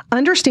process.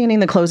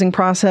 Understanding the closing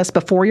process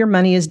before your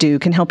money is due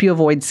can help you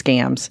avoid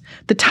scams.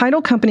 The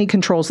title company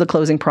controls the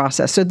closing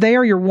process, so they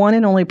are your one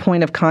and only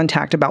point of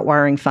contact about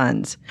wiring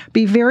funds.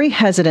 Be very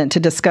hesitant to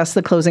discuss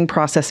the closing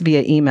process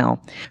via email.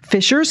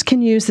 Phishers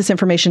can use this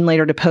information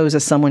later to pose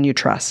as someone you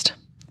trust.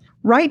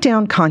 Write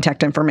down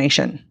contact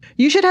information.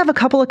 You should have a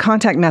couple of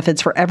contact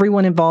methods for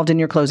everyone involved in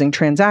your closing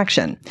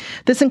transaction.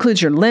 This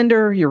includes your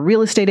lender, your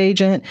real estate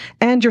agent,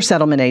 and your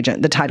settlement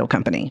agent, the title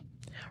company.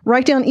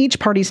 Write down each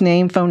party's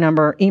name, phone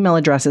number, email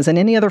addresses, and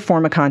any other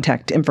form of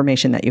contact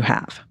information that you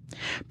have.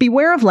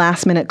 Beware of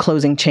last-minute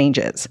closing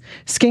changes.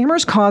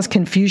 Scammers cause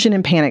confusion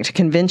and panic to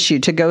convince you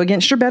to go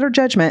against your better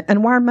judgment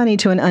and wire money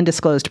to an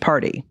undisclosed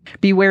party.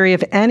 Be wary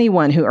of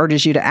anyone who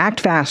urges you to act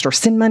fast or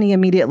send money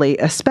immediately,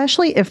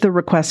 especially if the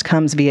request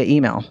comes via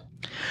email.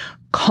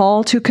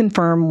 Call to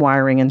confirm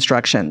wiring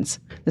instructions.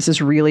 This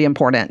is really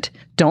important.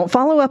 Don't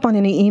follow up on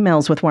any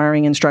emails with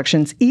wiring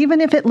instructions,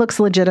 even if it looks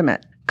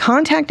legitimate.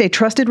 Contact a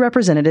trusted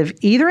representative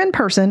either in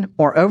person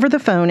or over the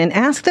phone and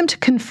ask them to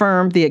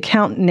confirm the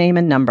account name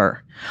and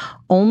number.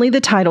 Only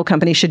the title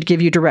company should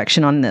give you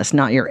direction on this,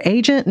 not your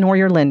agent nor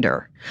your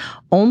lender.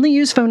 Only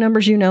use phone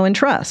numbers you know and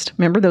trust.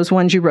 Remember those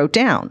ones you wrote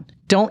down.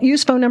 Don't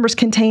use phone numbers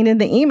contained in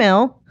the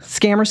email.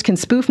 Scammers can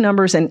spoof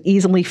numbers and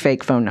easily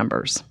fake phone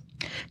numbers.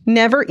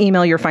 Never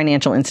email your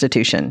financial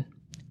institution.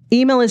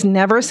 Email is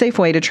never a safe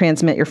way to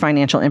transmit your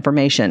financial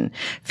information.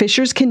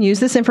 Phishers can use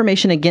this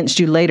information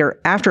against you later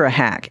after a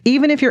hack,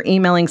 even if you're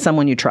emailing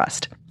someone you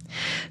trust.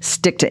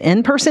 Stick to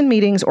in-person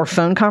meetings or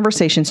phone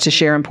conversations to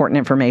share important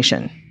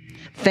information.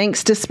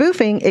 Thanks to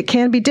spoofing, it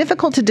can be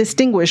difficult to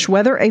distinguish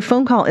whether a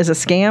phone call is a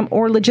scam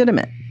or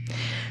legitimate.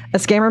 A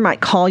scammer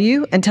might call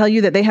you and tell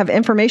you that they have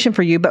information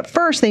for you, but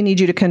first they need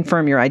you to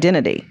confirm your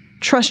identity.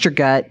 Trust your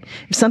gut.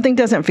 If something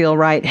doesn't feel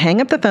right, hang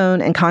up the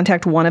phone and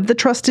contact one of the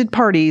trusted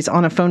parties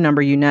on a phone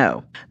number you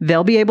know.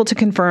 They'll be able to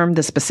confirm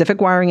the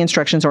specific wiring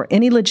instructions or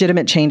any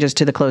legitimate changes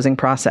to the closing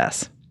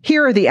process.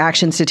 Here are the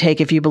actions to take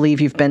if you believe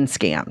you've been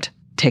scammed.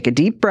 Take a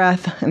deep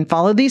breath and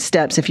follow these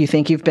steps if you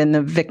think you've been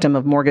the victim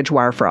of mortgage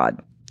wire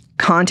fraud.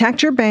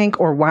 Contact your bank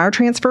or wire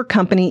transfer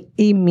company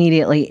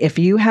immediately if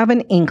you have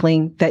an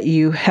inkling that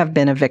you have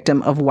been a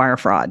victim of wire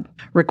fraud.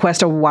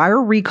 Request a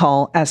wire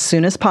recall as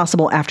soon as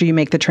possible after you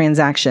make the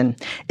transaction.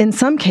 In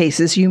some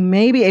cases, you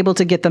may be able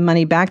to get the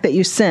money back that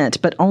you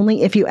sent, but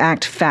only if you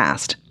act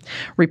fast.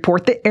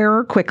 Report the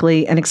error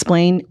quickly and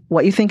explain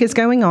what you think is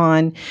going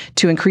on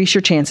to increase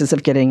your chances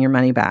of getting your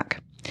money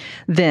back.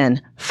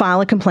 Then, file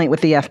a complaint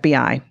with the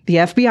FBI. The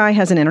FBI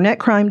has an internet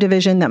crime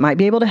division that might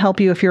be able to help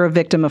you if you're a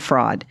victim of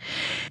fraud.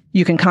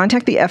 You can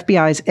contact the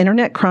FBI's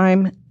Internet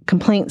Crime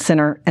Complaint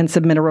Center and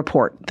submit a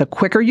report. The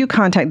quicker you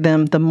contact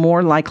them, the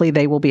more likely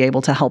they will be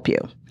able to help you.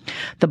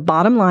 The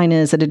bottom line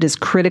is that it is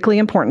critically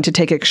important to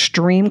take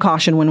extreme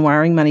caution when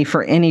wiring money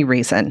for any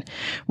reason.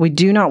 We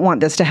do not want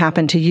this to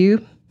happen to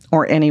you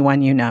or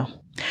anyone you know.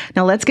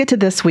 Now let's get to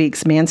this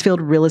week's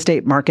Mansfield Real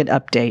Estate Market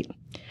Update.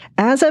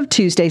 As of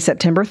Tuesday,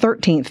 September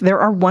 13th, there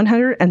are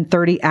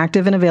 130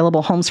 active and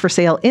available homes for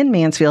sale in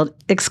Mansfield,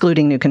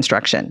 excluding new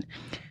construction.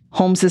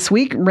 Homes this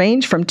week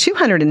range from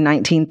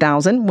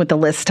 $219,000, with the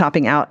list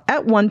topping out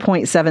at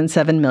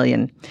 $1.77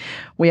 million.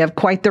 We have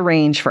quite the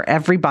range for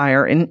every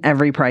buyer in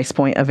every price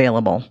point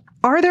available.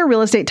 Are there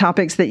real estate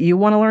topics that you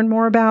want to learn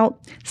more about?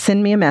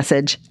 Send me a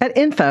message at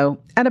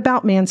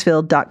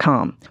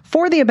info@aboutmansfield.com.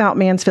 For the About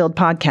Mansfield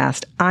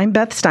podcast, I'm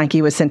Beth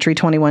Steinke with Century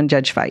 21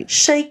 Judge Fight.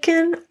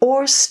 Shaken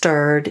or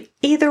stirred,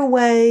 either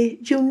way,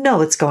 you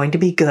know it's going to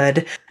be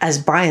good, as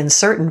Brian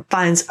Certain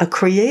finds a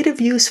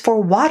creative use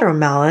for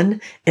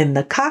watermelon in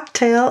the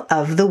cocktail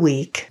of the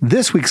week.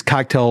 This week's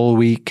cocktail of the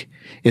week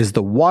is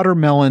the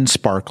Watermelon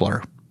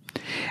Sparkler.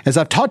 As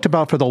I've talked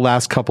about for the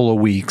last couple of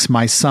weeks,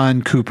 my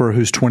son, Cooper,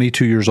 who's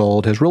 22 years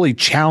old, has really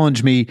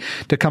challenged me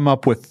to come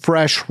up with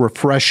fresh,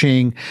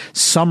 refreshing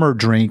summer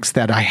drinks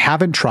that I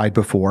haven't tried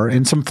before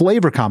and some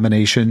flavor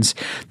combinations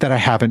that I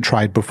haven't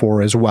tried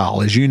before as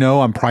well. As you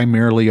know, I'm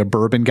primarily a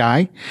bourbon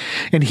guy,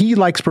 and he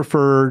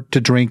prefer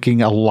to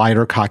drinking a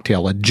lighter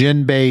cocktail, a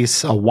gin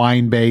base, a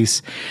wine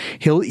base.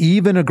 He'll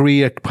even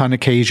agree upon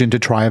occasion to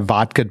try a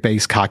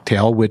vodka-based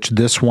cocktail, which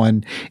this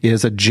one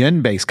is a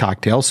gin-based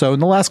cocktail. So in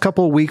the last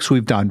couple of weeks,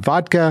 we've done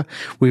vodka,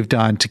 we've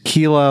done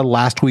tequila,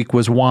 last week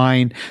was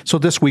wine. So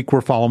this week we're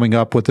following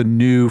up with a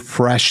new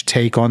fresh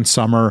take on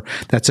summer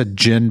that's a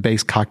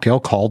gin-based cocktail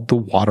called the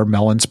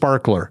Watermelon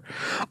Sparkler.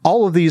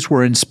 All of these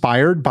were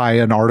inspired by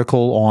an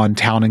article on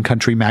Town and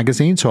Country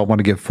magazine, so I want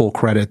to give full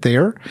credit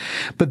there.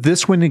 But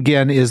this one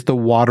again is the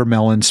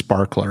Watermelon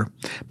Sparkler.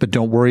 But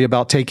don't worry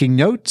about taking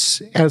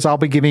notes, as I'll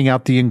be giving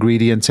out the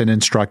ingredients and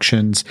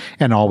instructions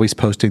and always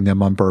posting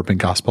them on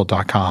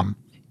bourbongospel.com.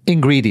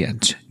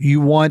 Ingredients.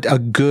 You want a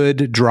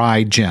good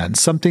dry gin,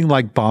 something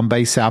like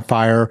Bombay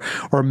Sapphire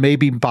or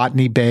maybe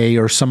Botany Bay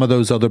or some of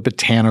those other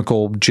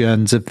botanical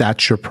gins if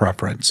that's your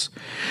preference.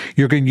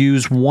 You're going to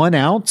use 1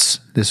 ounce,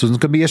 this one's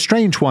going to be a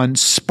strange one,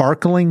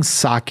 sparkling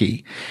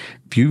sake.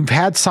 If you've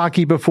had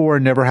sake before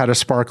and never had a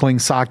sparkling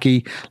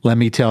sake, let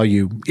me tell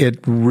you, it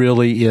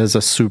really is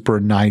a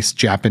super nice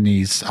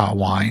Japanese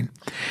wine.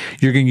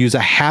 You're going to use a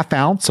 1/2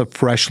 ounce of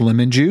fresh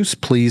lemon juice.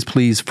 Please,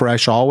 please,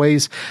 fresh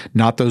always,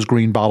 not those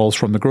green bottles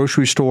from the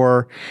grocery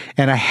store.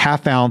 And a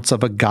 1/2 ounce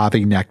of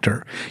agave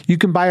nectar. You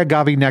can buy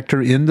agave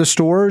nectar in the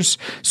stores.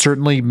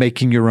 Certainly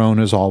making your own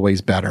is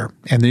always better.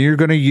 And then you're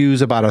going to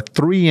use about a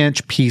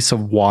 3-inch piece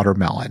of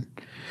watermelon.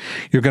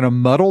 You're going to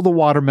muddle the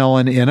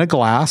watermelon in a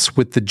glass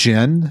with the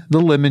gin, the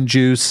lemon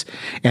juice,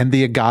 and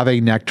the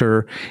agave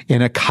nectar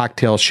in a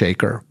cocktail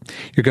shaker.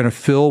 You're going to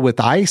fill with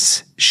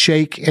ice,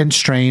 shake, and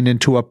strain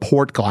into a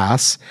port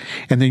glass,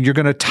 and then you're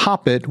going to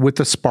top it with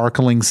the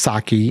sparkling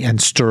sake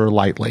and stir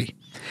lightly.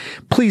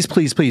 Please,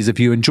 please, please, if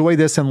you enjoy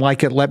this and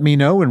like it, let me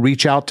know and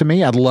reach out to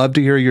me. I'd love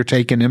to hear your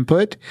take and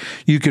input.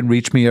 You can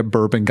reach me at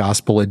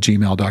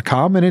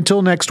bourbongospel@gmail.com. And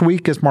until next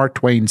week, as Mark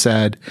Twain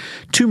said,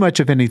 too much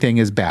of anything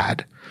is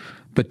bad,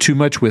 but too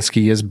much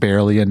whiskey is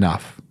barely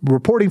enough.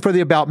 Reporting for the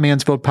About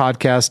Mansfield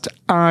podcast,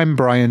 I'm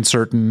Brian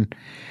Certain,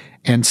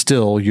 and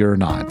still you're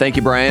not. Thank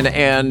you, Brian.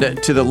 And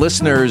to the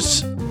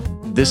listeners,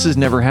 this has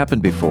never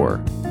happened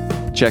before.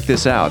 Check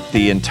this out.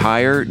 The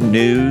entire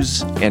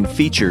news and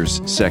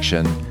features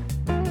section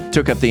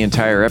took up the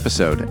entire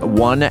episode,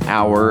 1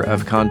 hour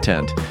of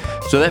content.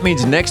 So that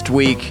means next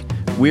week,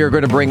 we are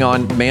going to bring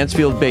on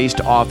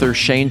Mansfield-based author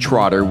Shane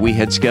Trotter. We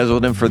had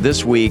scheduled him for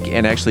this week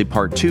and actually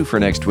part 2 for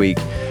next week.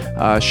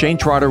 Shane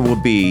Trotter will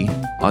be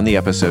on the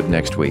episode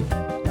next week.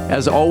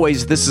 As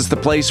always, this is the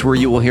place where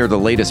you will hear the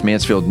latest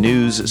Mansfield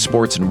news,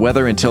 sports, and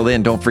weather. Until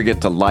then, don't forget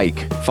to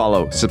like,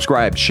 follow,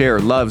 subscribe, share,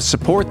 love,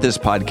 support this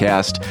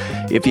podcast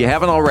if you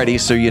haven't already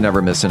so you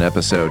never miss an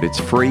episode. It's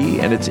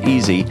free and it's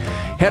easy.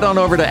 Head on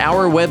over to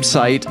our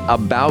website,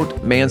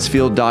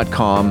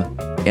 aboutmansfield.com,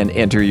 and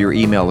enter your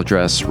email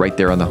address right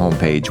there on the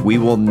homepage. We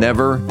will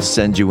never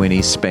send you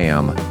any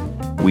spam.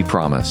 We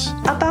promise.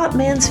 About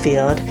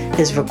Mansfield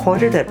is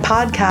recorded at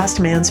Podcast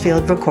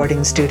Mansfield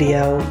Recording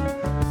Studio.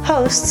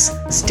 Hosts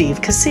Steve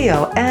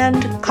Casillo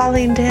and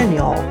Colleen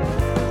Daniel.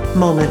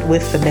 Moment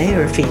with the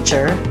Mayor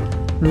feature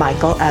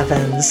Michael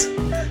Evans.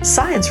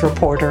 Science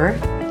reporter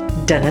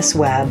Dennis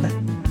Webb.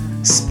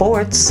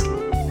 Sports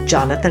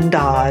Jonathan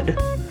Dodd.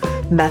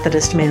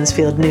 Methodist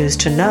Mansfield News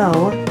to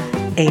Know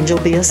Angel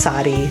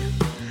Biasotti.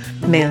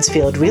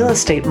 Mansfield Real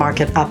Estate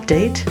Market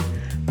Update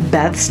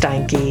Beth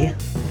Steinke.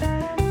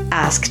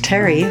 Ask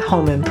Terry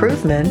Home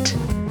Improvement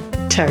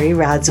Terry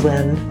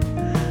Radzwin.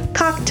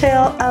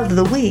 Cocktail of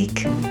the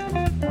Week,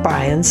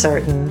 Brian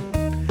Certain.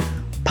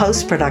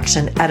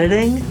 Post-production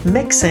editing,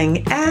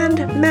 mixing, and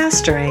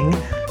mastering,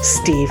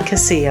 Steve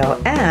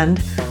Casillo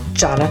and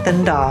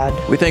Jonathan Dodd.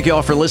 We thank you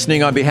all for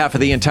listening on behalf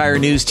of the entire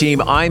news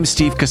team. I'm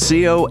Steve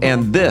Casillo,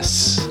 and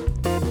this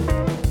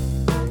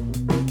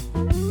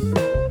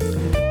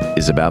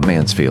is About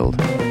Mansfield.